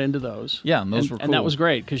 we got into those. Yeah, and those were and that cool. was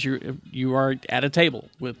great because you are at a table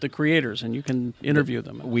with the creators and you can interview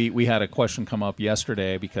them. We had a question come up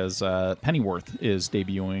yesterday because Pennyworth is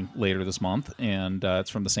debuting later this month, and it's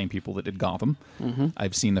from the same people that did Gotham. Mm-hmm.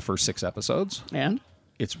 I've seen the first 6 episodes. And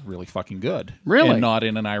It's really fucking good. Really? And not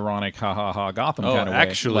in an ironic ha ha ha Gotham kind of way.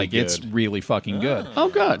 actually Like, it's good. really fucking good. oh,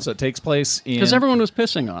 good, So it takes place in... because everyone was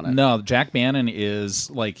pissing on it. No, Jack Bannon is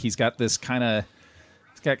like he's got this kind of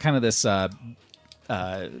this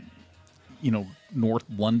North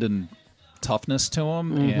London toughness to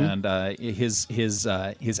him, and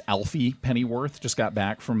his Alfie Pennyworth just got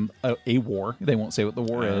back from a war. They won't say what the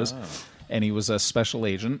war is. And he was a special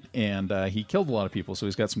agent, and he killed a lot of people, so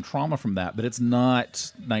he's got some trauma from that. But it's not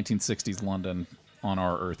 1960s London on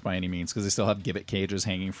our Earth by any means, because they still have gibbet cages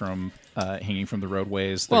hanging from the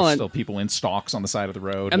roadways. There's still people in stocks on the side of the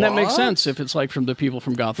road. And that makes sense if it's like from the people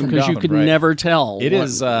from Gotham, From because you Gotham, could right. never tell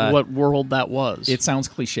what world that was. It sounds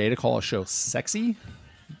cliche to call a show sexy.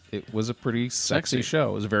 It was a pretty sexy show.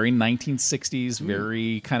 It was very 1960s,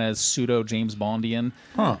 very kind of pseudo James Bondian.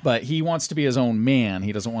 But he wants to be his own man.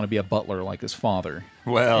 He doesn't want to be a butler like his father.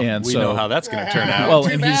 Well, And we so- know how that's going to turn out. Well,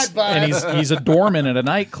 Too and bad, he's a doorman at a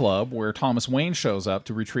nightclub where Thomas Wayne shows up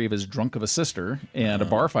to retrieve his drunk of a sister, and a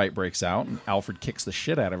bar fight breaks out, and Alfred kicks the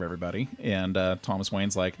shit out of everybody, and Thomas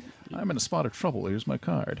Wayne's like, "I'm in a spot of trouble. Here's my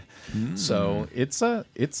card." So it's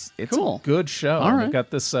Cool. a good show. All right. They've got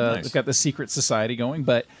this they've got this secret society going,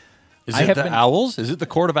 but Is I it have the been- Owls? Is it the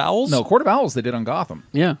Court of Owls? no, Court of Owls they did on Gotham.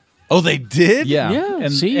 yeah. Oh, they did? Yeah, Yeah,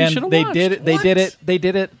 and, see, you and should've they watched. did it. They What?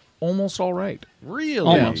 did it almost all right. Really?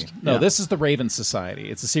 Almost. No, Yeah. this is the Raven Society.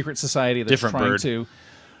 It's a secret society that's Different trying bird. to.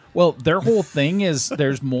 Well, their whole thing is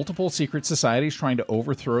there's multiple secret societies trying to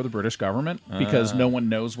overthrow the British government because no one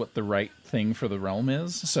knows what the right thing for the realm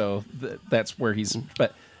is. So that's where he's.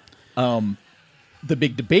 But the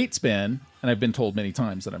big debate's been, and I've been told many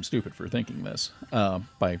times that I'm stupid for thinking this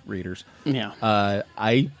by readers. Yeah.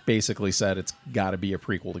 I basically said it's got to be a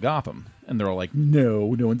prequel to Gotham. And they're all like, no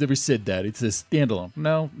one's ever said that. It's a standalone.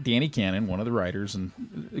 No, Danny Cannon, one of the writers and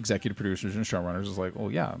executive producers and showrunners, is like, oh,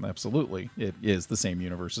 yeah, absolutely. It is the same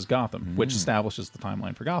universe as Gotham, which establishes the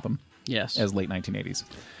timeline for Gotham Yes. as late 1980s.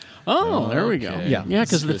 Oh, there we go. okay. Yeah. Yeah,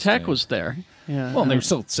 because the tech Interesting. was there. Yeah. Well, and they were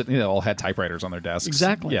still sitting, they all had typewriters on their desks.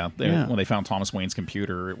 Exactly. Yeah, Yeah. When they found Thomas Wayne's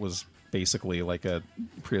computer, it was basically like a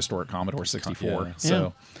prehistoric Commodore 64. Yeah.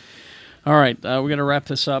 So, All right, we're going to wrap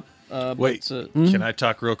this up. Wait, but, can I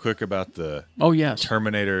talk real quick about the oh, yes.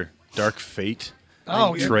 Terminator Dark Fate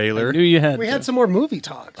Oh, yeah. trailer? Knew you had We to. had some more movie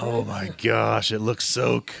talk. Oh my gosh, it looks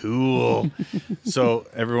so cool. So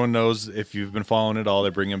everyone knows, if you've been following it all,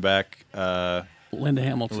 they're bringing back Linda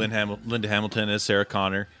Hamilton. Linda Hamilton as Sarah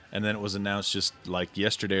Connor, and then it was announced just like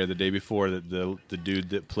yesterday or the day before that the dude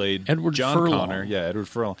that played Edward John Furlong. Connor, Edward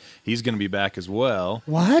Furlong, he's going to be back as well.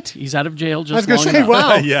 What? He's out of jail I was just going to long say, enough.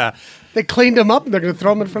 wow. Yeah, They cleaned him up and they're going to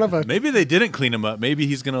throw him in front of a. maybe they didn't clean him up. Maybe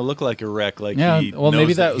he's going to look like a wreck. Like yeah, he well, knows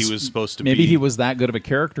maybe that that he was supposed to. Maybe be. he was that good of a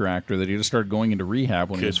character actor that he just started going into rehab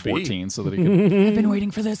when he was Could be. 14 so that he could. I've been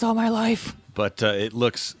waiting for this all my life. But it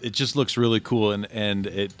just looks really cool, and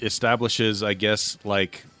it establishes, I guess,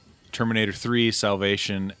 like Terminator 3,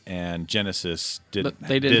 Salvation, and Genesis But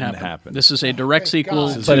they didn't happen. This is a Oh, direct sequel. God.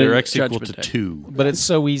 This is But a it- direct sequel Judgment to Day. 2. But it's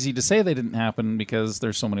so easy to say they didn't happen because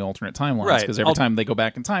there's so many alternate timelines. Right. Because every time they go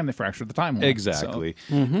back in time, they fracture the timeline. Exactly.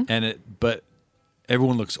 But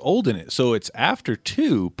everyone looks old in it. So it's after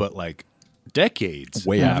 2, but like decades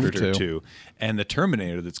Way after after 2. 2. And the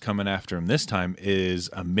Terminator that's coming after him this time is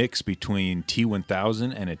a mix between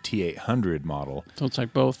T-1000 and a T-800 model. So it's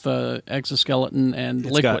like both exoskeleton and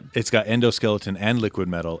It's liquid. It's got endoskeleton and liquid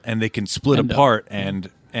metal, and they can split Endo. apart and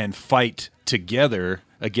fight together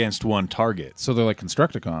against one target. So they're like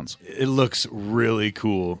Constructicons. It looks really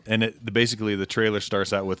cool, and basically the trailer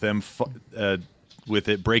starts out with them with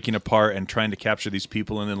it breaking apart and trying to capture these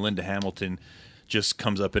people, and then Linda Hamilton just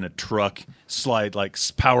comes up in a truck,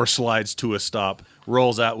 power slides to a stop,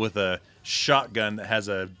 rolls out with a shotgun that has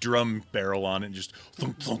a drum barrel on it, and just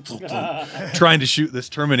thump, thump, thump, thump, trying to shoot this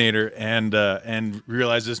Terminator, and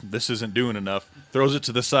realizes this isn't doing enough, throws it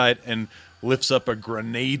to the side, and lifts up a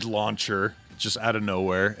grenade launcher just out of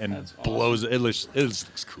nowhere and blows it. It looks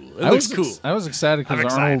cool. It looks cool. I was excited I'm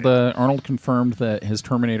because excited. Arnold confirmed that his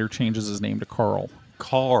Terminator changes his name to Carl.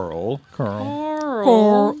 Carl.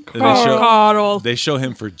 Carl. And they show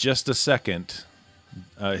him for just a second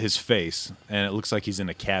his face, and it looks like he's in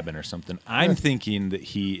a cabin or something. I'm thinking that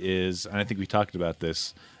he is, and I think we talked about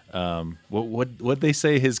this. What they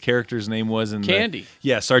say his character's name was in Candy.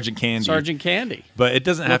 Sergeant Candy. Sergeant Candy. But it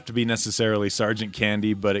doesn't have to be necessarily Sergeant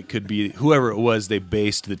Candy, but it could be whoever it was they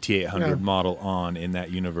based the T-800 model on in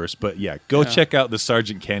that universe. But go check out the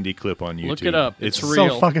Sergeant Candy clip on YouTube. Look it up. It's so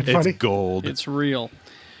real. fucking funny. It's gold. It's real.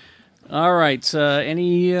 All right.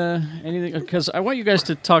 Anything? Because I want you guys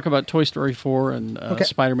to talk about Toy Story 4 and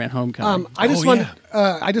Spider-Man: Homecoming. I just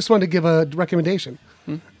wanted to give a recommendation.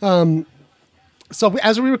 So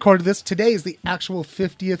as we recorded this, today is the actual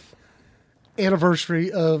 50th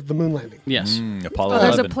anniversary of the moon landing. Yes. Apollo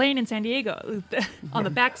There's a 11. plane in San Diego on the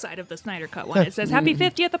backside of the Snyder Cut one. It says "Happy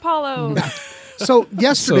 50th Apollo." So So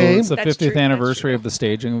yesterday, it's the That's 50th true, that's anniversary true. of the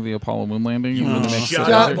staging of the Apollo moon landing.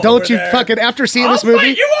 don't you fucking after seeing this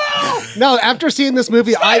movie? No, after seeing this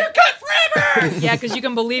movie, Yeah, because you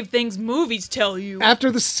can believe things movies tell you.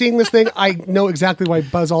 seeing this thing, I know exactly why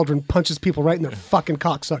Buzz Aldrin punches people right in their fucking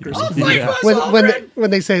cocksuckers when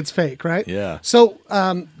they say it's fake, right? Yeah. So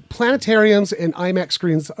planetariums and IMAX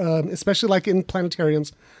screens, especially like in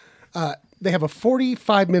planetariums, they have a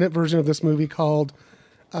 45-minute version of this movie called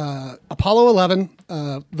Apollo 11,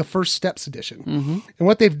 the First Steps edition. And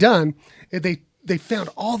what they've done is they found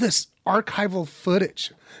all this archival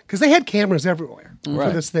footage because they had cameras everywhere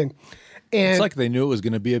for this thing. And It's like they knew it was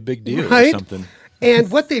going to be a big deal right? or something. And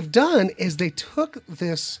what they've done is they took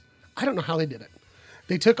this, I don't know how they did it.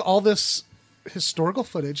 They took all this historical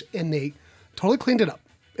footage and they totally cleaned it up.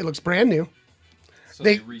 It looks brand new. So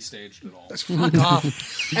They- restaged it all. Fuck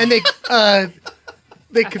off. And they I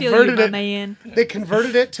feel you, converted my it. man. They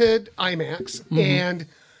converted it to IMAX, and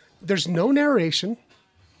there's no narration,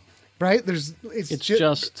 right? It's ju-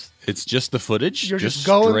 just It's just the footage, you're just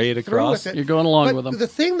going straight through across. with it. You're going along But with them. The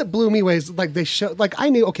thing that blew me away is like they show, like I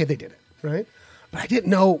knew, okay, they did it, right? But I didn't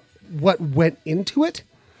know what went into it,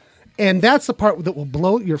 and that's the part that will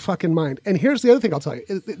blow your fucking mind. And here's the other thing I'll tell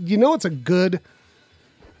you: you know, it's a good.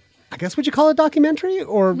 I guess would you call it a documentary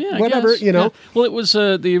or Yeah, I whatever, guess, you know? yeah. Well, it was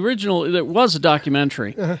the original. There was a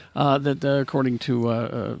documentary that, according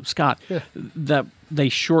to Scott, that they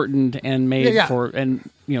shortened and made Yeah. for and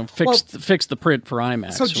fixed the print for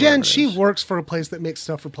IMAX. So or Jen, whatever it she is. works for a place that makes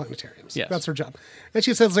stuff for planetariums. Yes. That's her job. And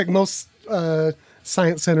she says like most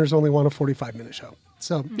science centers only want a 45-minute show.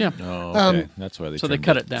 So Yeah. Oh, okay. That's why they So they trimmed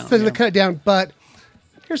cut it down. So yeah. they cut it down. But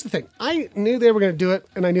here's the thing. I knew they were going to do it,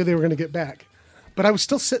 and I knew they were going to get back. But I was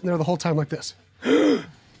still sitting there the whole time like this. Oh,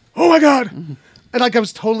 my God. Mm-hmm. And like I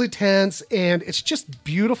was totally tense, and it's just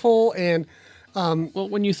beautiful. And Well,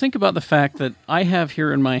 when you think about the fact that I have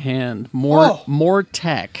here in my hand more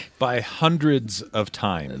tech by hundreds of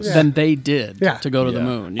times. than they did Yeah. to go to the Yeah.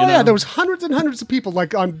 moon. oh, You yeah, know? there was hundreds and hundreds of people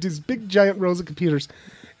like on these big, giant rows of computers.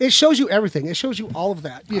 It shows you everything. It shows you all of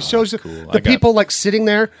that. It shows you cool. the people like sitting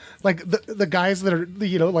there, like the guys that are,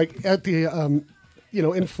 like at the,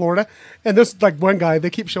 in Florida. And there's like one guy, they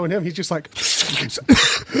keep showing him. He's just like,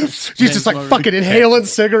 he's just like fucking inhaling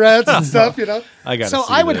cigarettes and stuff, I gotta So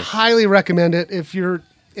see I would this. highly recommend it if you're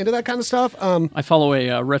into that kind of stuff. I follow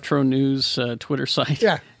a retro news Twitter site,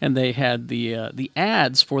 Yeah. and they had the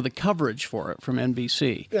ads for the coverage for it from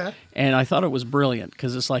NBC. Yeah. And I thought it was brilliant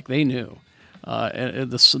because it's like they knew.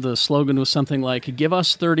 The slogan was something like, "Give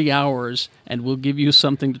us 30 hours, and we'll give you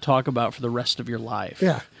something to talk about for the rest of your life."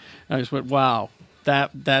 Yeah. And I just went, "Wow,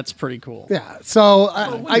 that's pretty cool." Yeah. So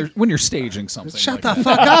When you're staging something. shut like the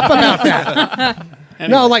fuck up about that.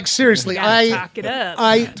 No, like seriously, Gotta talk it up.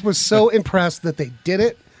 I was so impressed that they did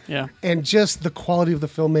it. Yeah. And just the quality of the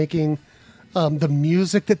filmmaking, the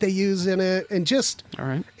music that they use in it, and just All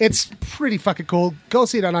right. it's pretty fucking cool. Go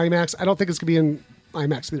see it on IMAX. I don't think it's gonna be in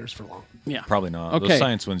IMAX theaters for long. Yeah. Probably not. Okay. Those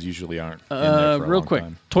science ones usually aren't in there for a Real long quick,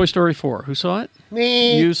 time. Toy Story 4. Who saw it?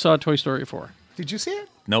 Me. You saw Toy Story 4. Did you see it?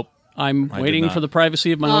 Nope. I'm I did waiting not. for the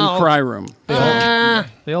privacy of my own cry room.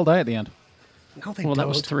 They all die at the end. No, they Well, that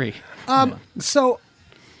was don't. 3. So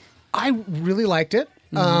I really liked it.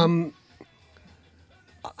 I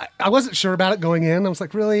wasn't sure about it going in. I was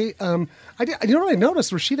like, really? You know what I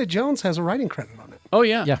noticed? Rashida Jones has a writing credit on it. Oh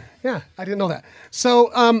yeah. Yeah. Yeah, I didn't know that.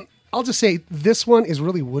 So I'll just say this one is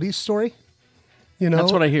really Woody's story.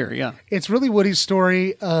 That's what I hear. Yeah. It's really Woody's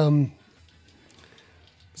story.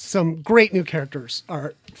 Some great new characters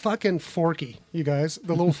are fucking Forky, you guys.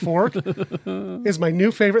 The little fork is my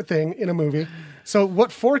new favorite thing in a movie. So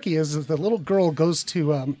what Forky is the little girl goes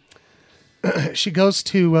to she goes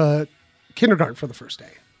to kindergarten for the first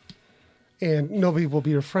day, and nobody will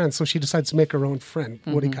be her friend. So she decides to make her own friend.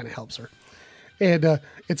 Woody kind of helps her, and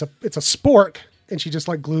it's a spork. And she just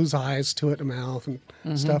like glues eyes to it and mouth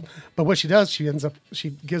and stuff. But what she does, she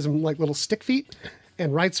gives him like little stick feet,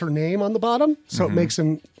 and writes her name on the bottom, so it makes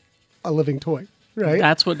him a living toy. Right?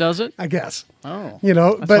 That's what does it? I guess. Oh. You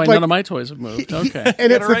know, That's but why like, none of my toys have moved. Okay.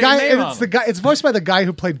 and it's the write guy. your name And on it's the guy. It's voiced by the guy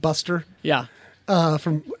who played Buster Yeah.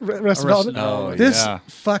 from Arrested Arrested Development. Development. This yeah.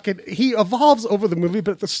 fucking he evolves over the movie,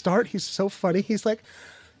 but at the start he's so funny. He's like,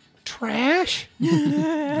 trash.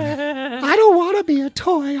 I don't want to be a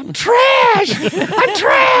toy. I'm trash. I'm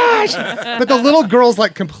trash. But the little girl's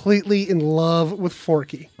like completely in love with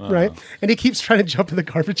Forky, right? And he keeps trying to jump in the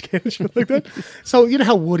garbage can and shit like that. So you know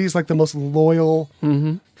how Woody's like the most loyal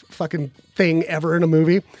fucking thing ever in a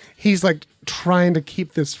movie? He's like trying to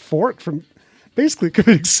keep this fork from basically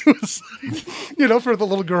committing suicide, you know, for the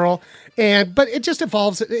little girl. But it just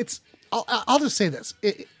evolves. I'll just say this.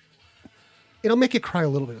 It'll make you cry a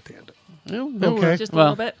little bit at the end. Okay. Just a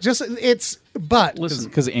Well, little bit. But Listen,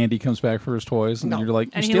 Because Andy comes back for his toys, and No. you're like,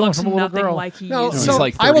 you're And he stealing looks from a little nothing girl. like he no. used to. So He's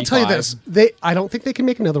like I will tell you 35. this: I don't think they can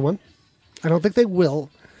make another one. I don't think they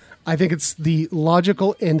will. I think it's the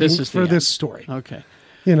logical ending This is for the this end. story. okay.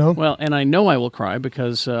 You know, Well, and I know I will cry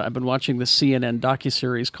because I've been watching the CNN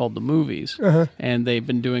docuseries called The Movies, and they've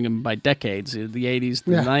been doing them by decades. The 80s,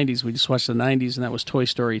 the Yeah. 90s. We just watched the 90s, and that was Toy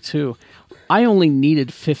Story 2. I only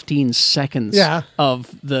needed 15 seconds Yeah.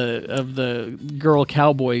 of the girl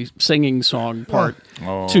cowboy singing song part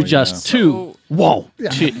Oh, to just two whoa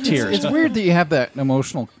tears. It's weird that you have that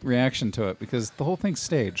emotional reaction to it because the whole thing's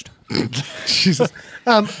staged. Jesus.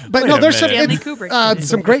 But Wait no, a there's some minute. it's, Stanley Kubrick.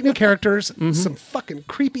 some great new characters, some fucking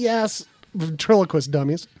creepy ass ventriloquist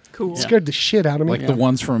dummies. Cool. Scared the shit out of me. Like the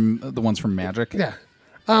ones from Magic. Yeah.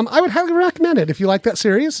 I would highly recommend it if you like that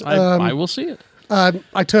series. I will see it.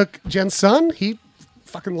 I took Jen's son. He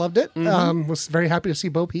fucking loved it. Was very happy to see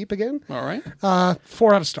Bo Peep again. All right.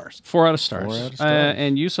 4 out of stars. 4 out of stars. 4 out of stars.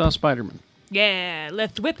 And you saw Spider-Man. Yeah,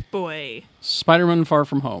 Left Whip Boy. Spider-Man Far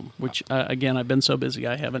From Home, which, again, I've been so busy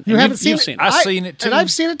I haven't. You and haven't you've seen it? I've seen it, too. And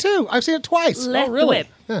I've seen it too. I've seen it twice. Left really?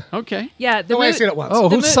 Whip. Okay. Yeah, the No, I've movie, seen it once. Oh,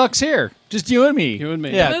 who mo- sucks here? Just you and me. You and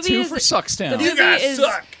me. Yeah, the movie 2 is- for Suckstown. the movie is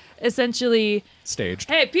essentially, Staged.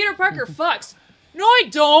 hey, Peter Parker fucks. No, I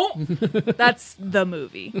don't. That's the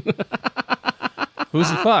movie. Who's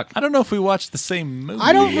the fuck? I don't know if we watched the same movie.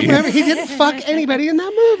 I don't remember. He didn't fuck anybody in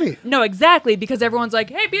that movie. No, exactly, because everyone's like,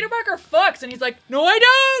 hey, Peter Parker fucks. And he's like, no, I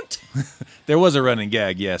don't. There was a running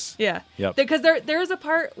gag, yes. Yeah. Yep. Because there is a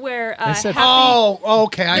part where said- Happy... Oh,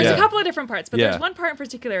 okay. There's Yeah. a couple of different parts, but Yeah. there's one part in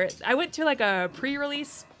particular. I went to like a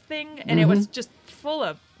pre-release thing, and it was just full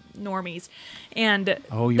of normies. And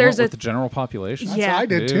Oh, you there's went with the general population? That's Yeah. what I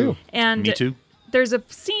did too. and Me too. there's a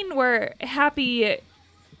scene where Happy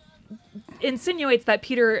insinuates that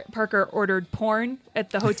Peter Parker ordered porn at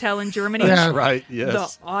the hotel in Germany. Yeah. Right,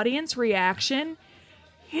 yes. The audience reaction.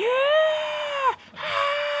 Yeah.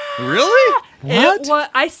 Really?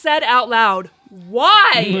 I said out loud,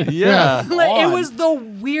 why? Yeah. Like, it was the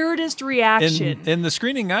weirdest reaction. In the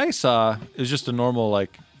screening I saw, it was just a normal,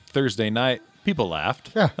 like, Thursday night. People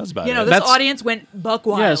laughed. Yeah. That's about You know, it. this That's- audience went buck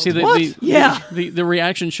wild. Yeah, see, Yeah. the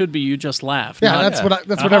reaction should be you just laughed. Yeah, not- that's what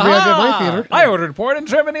everybody did at my theater. I ordered porn in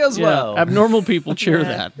Germany as yeah, well. abnormal people cheer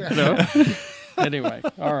that. You know? Anyway,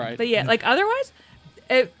 all right. But yeah, like otherwise,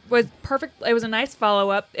 it was perfect. It was a nice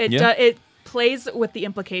follow up. Yeah. It plays with the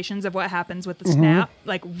implications of what happens with the snap,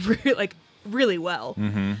 like really well.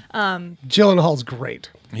 Gyllenhaal's great.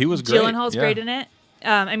 He was great. Gyllenhaal's yeah. great in it.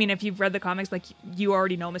 I mean, if you've read the comics, like you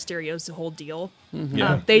already know Mysterio's whole deal.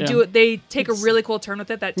 Yeah. They take a really cool turn with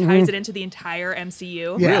it that ties it into the entire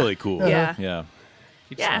MCU. Yeah. Really cool. Yeah. Yeah.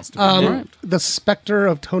 Yeah. The specter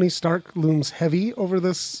of Tony Stark looms heavy over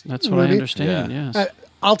this. That's what I movie. understand. Yeah. Yes.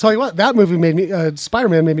 I'll tell you what, that movie made me.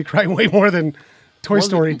 Spider-Man made me cry way more than Toy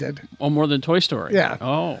Story did. Oh, more than Toy Story. Yeah.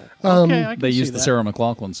 Oh. Okay. I can They see used the that. Sarah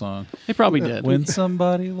McLachlan song. They probably did. When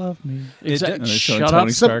somebody loved me. Exactly. And they showed Shut Tony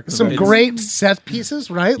up. Stark. Some It's- great set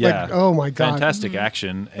pieces, right? Yeah. Like, oh my god, Fantastic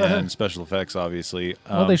action and special effects, obviously.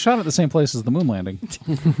 Well, they shot at the same place as the moon landing.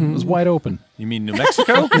 It was wide open. You mean New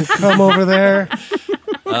Mexico? Come over there.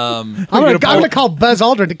 I'm gonna call Buzz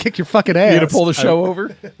Aldrin to kick your fucking ass. You gonna pull the show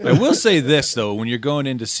over? I will say this though: when you're going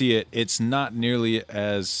in to see it, it's not nearly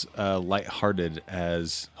as lighthearted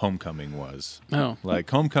as Homecoming was. Oh. Like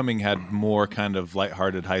Homecoming had more kind of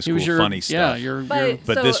lighthearted high He school was your funny yeah. stuff. But,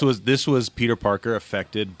 But so- this was Peter Parker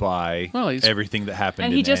affected by Well, he's- everything that happened.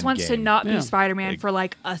 and he in just wants to Endgame. not Yeah. be Spider-Man for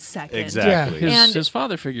like a second. Exactly. Yeah. his and-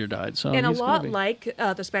 father figure died, so And a he's gonna lot be- like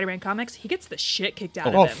the Spider-Man comics, he gets the shit kicked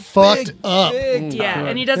out Oh, of him. fucked up. Yeah,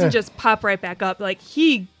 and he doesn't just pop right back up. Like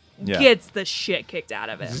he Yeah. gets the shit kicked out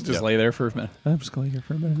of him. Just lay there for a minute. I'm just going to lay here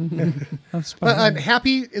for a minute. I'm Spider-Man.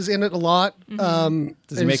 Happy is in it a lot. Mm-hmm.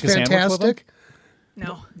 Does he and make he's a sandwich with him? fantastic.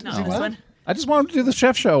 No, not he in this what? one. I just wanted to do the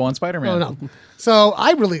chef show on Spider-Man. Oh no. So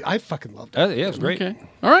I fucking loved it. Yeah, it was great. Okay.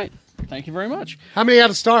 All right. Thank you very much. How many out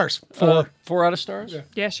of stars? 4. 4 out of stars?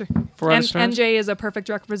 Yeah, sure. 4 out of stars? MJ is a perfect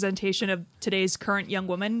representation of today's current young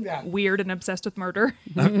woman, weird and obsessed with murder.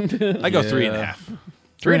 I go 3.5.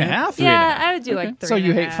 3.5? Yeah, I would do like 3. So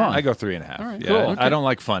you hate fun. I go 3.5. All right, yeah, cool. Okay. I don't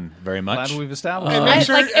like fun very much. Glad we've established. And that. make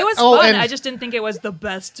sure- Like it was oh, fun. and- I just didn't think it was the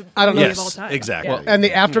best I don't know. movie Yes, of all time. exactly. Yeah. And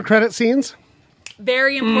the after credit scenes?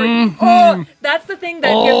 Very important. Oh, that's the thing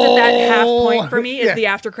that gives it that half point for me is Yeah. the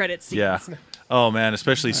after credits scenes. Yeah. Oh man,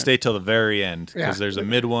 especially stay till the very end because Yeah. there's a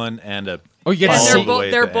mid one and a. Oh, you get to And all see they're the both way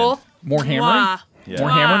at they're the both more hammering? mwah. Yeah. More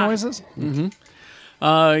Mwah. hammer noises?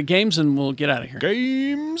 Games, and we'll get out of here.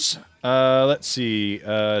 Games. Let's see.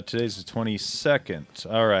 Today's the 22nd.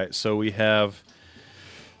 All right, so we have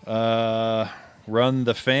Run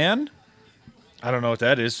the Fan. I don't know what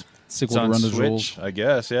that is. Sequel It's to on Run the Switch, Jewels. I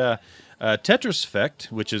guess. Yeah. Tetris Effect,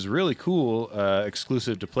 which is really cool,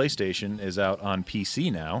 exclusive to PlayStation, is out on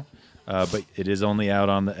PC now. But it is only out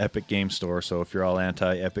on the Epic Game Store. So if you're all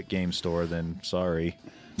anti-Epic Game Store, then sorry.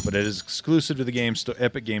 But it is exclusive to the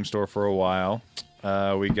Epic Game Store for a while.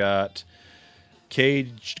 We got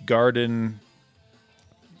Caged Garden.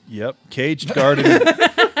 Yep, Caged Garden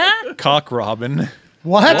Cock Robin.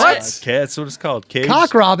 What? Okay, that's what it's called.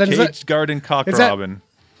 Cock Robin? Is that- Caged Garden Cock is that- Robin.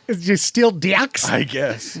 Is you steal dicks? I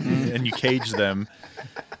guess. And you cage them.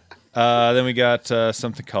 Then we got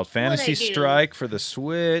something called Fantasy Strike for the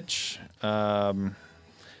Switch.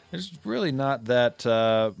 There's really not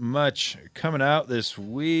that much coming out this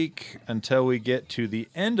week until we get to the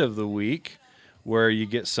end of the week where you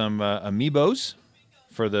get some amiibos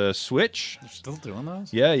for the Switch. They're still doing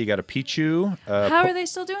those? Yeah, you got a Pichu. How are they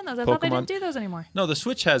still doing those? I thought they Pokemon- didn't do those anymore. No, the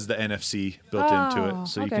Switch has the NFC built into it,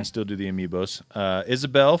 so you okay. can still do the amiibos.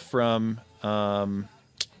 Isabelle from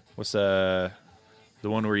what's the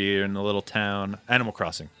one where you're in the little town, Animal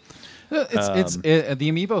Crossing. The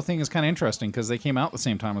amiibo thing is kind of interesting because they came out at the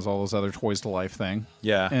same time as all those other Toys to Life thing.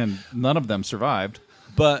 Yeah. And none of them survived.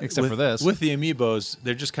 But Except for this. with the amiibos,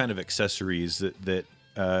 they're just kind of accessories that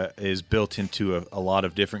is built into a lot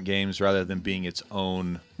of different games rather than being its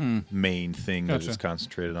own main thing that Gotcha. it's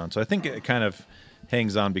concentrated on. So I think it kind of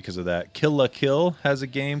hangs on because of that. Kill la Kill has a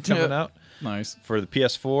game coming Yeah. out Nice. for the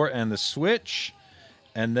PS4 and the Switch.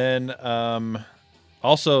 And then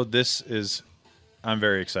also I'm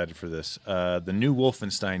very excited for this. The new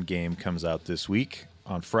Wolfenstein game comes out this week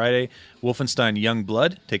on Friday. Wolfenstein Young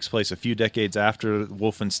Blood takes place a few decades after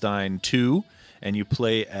Wolfenstein 2, and you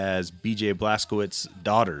play as BJ Blazkowicz's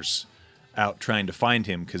daughters out trying to find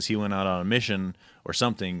him because he went out on a mission or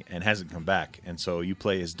something and hasn't come back. And so you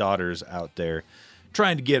play his daughters out there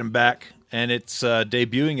trying to get him back, and it's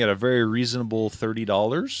debuting at a very reasonable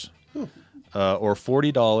 $30 or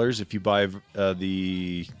 $40 if you buy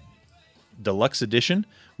the Deluxe Edition,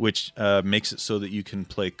 which makes it so that you can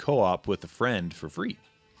play co-op with a friend for free.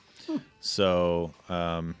 So,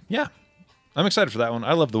 yeah, I'm excited for that one.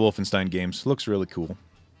 I love the Wolfenstein games. Looks really cool.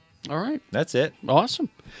 All right. That's it. Awesome.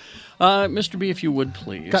 Mr. B, if you would,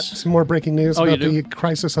 please. Got some more breaking news Oh, you about the do?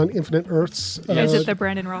 Crisis on Infinite Earths. Is it the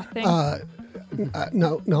Brandon Roth thing?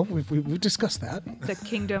 No, we've discussed that. The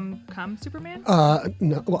Kingdom Come Superman?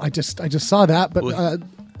 No, well, I just saw that, but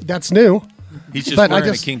that's new. He's just But I wearing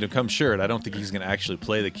just- a Kingdom Come shirt. I don't think he's going to actually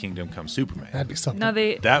play the Kingdom Come Superman. That'd be something. No,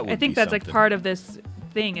 That would I think be that's like something. part of this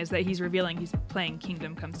thing is that he's revealing he's playing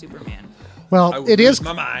Kingdom Come Superman. Well, I would it lose is.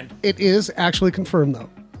 my mind. It is actually confirmed, though.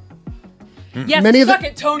 Yes, Many of the- suck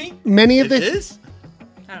it, Tony. Many of It the is?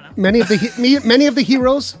 I don't know. many of the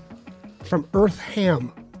heroes from Earth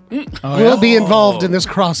Ham Oh, will be involved in this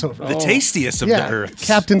crossover. The tastiest of yeah, the Earths.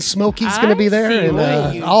 Captain Smokey's going to be there, I see and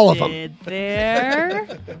what you all of them. did there.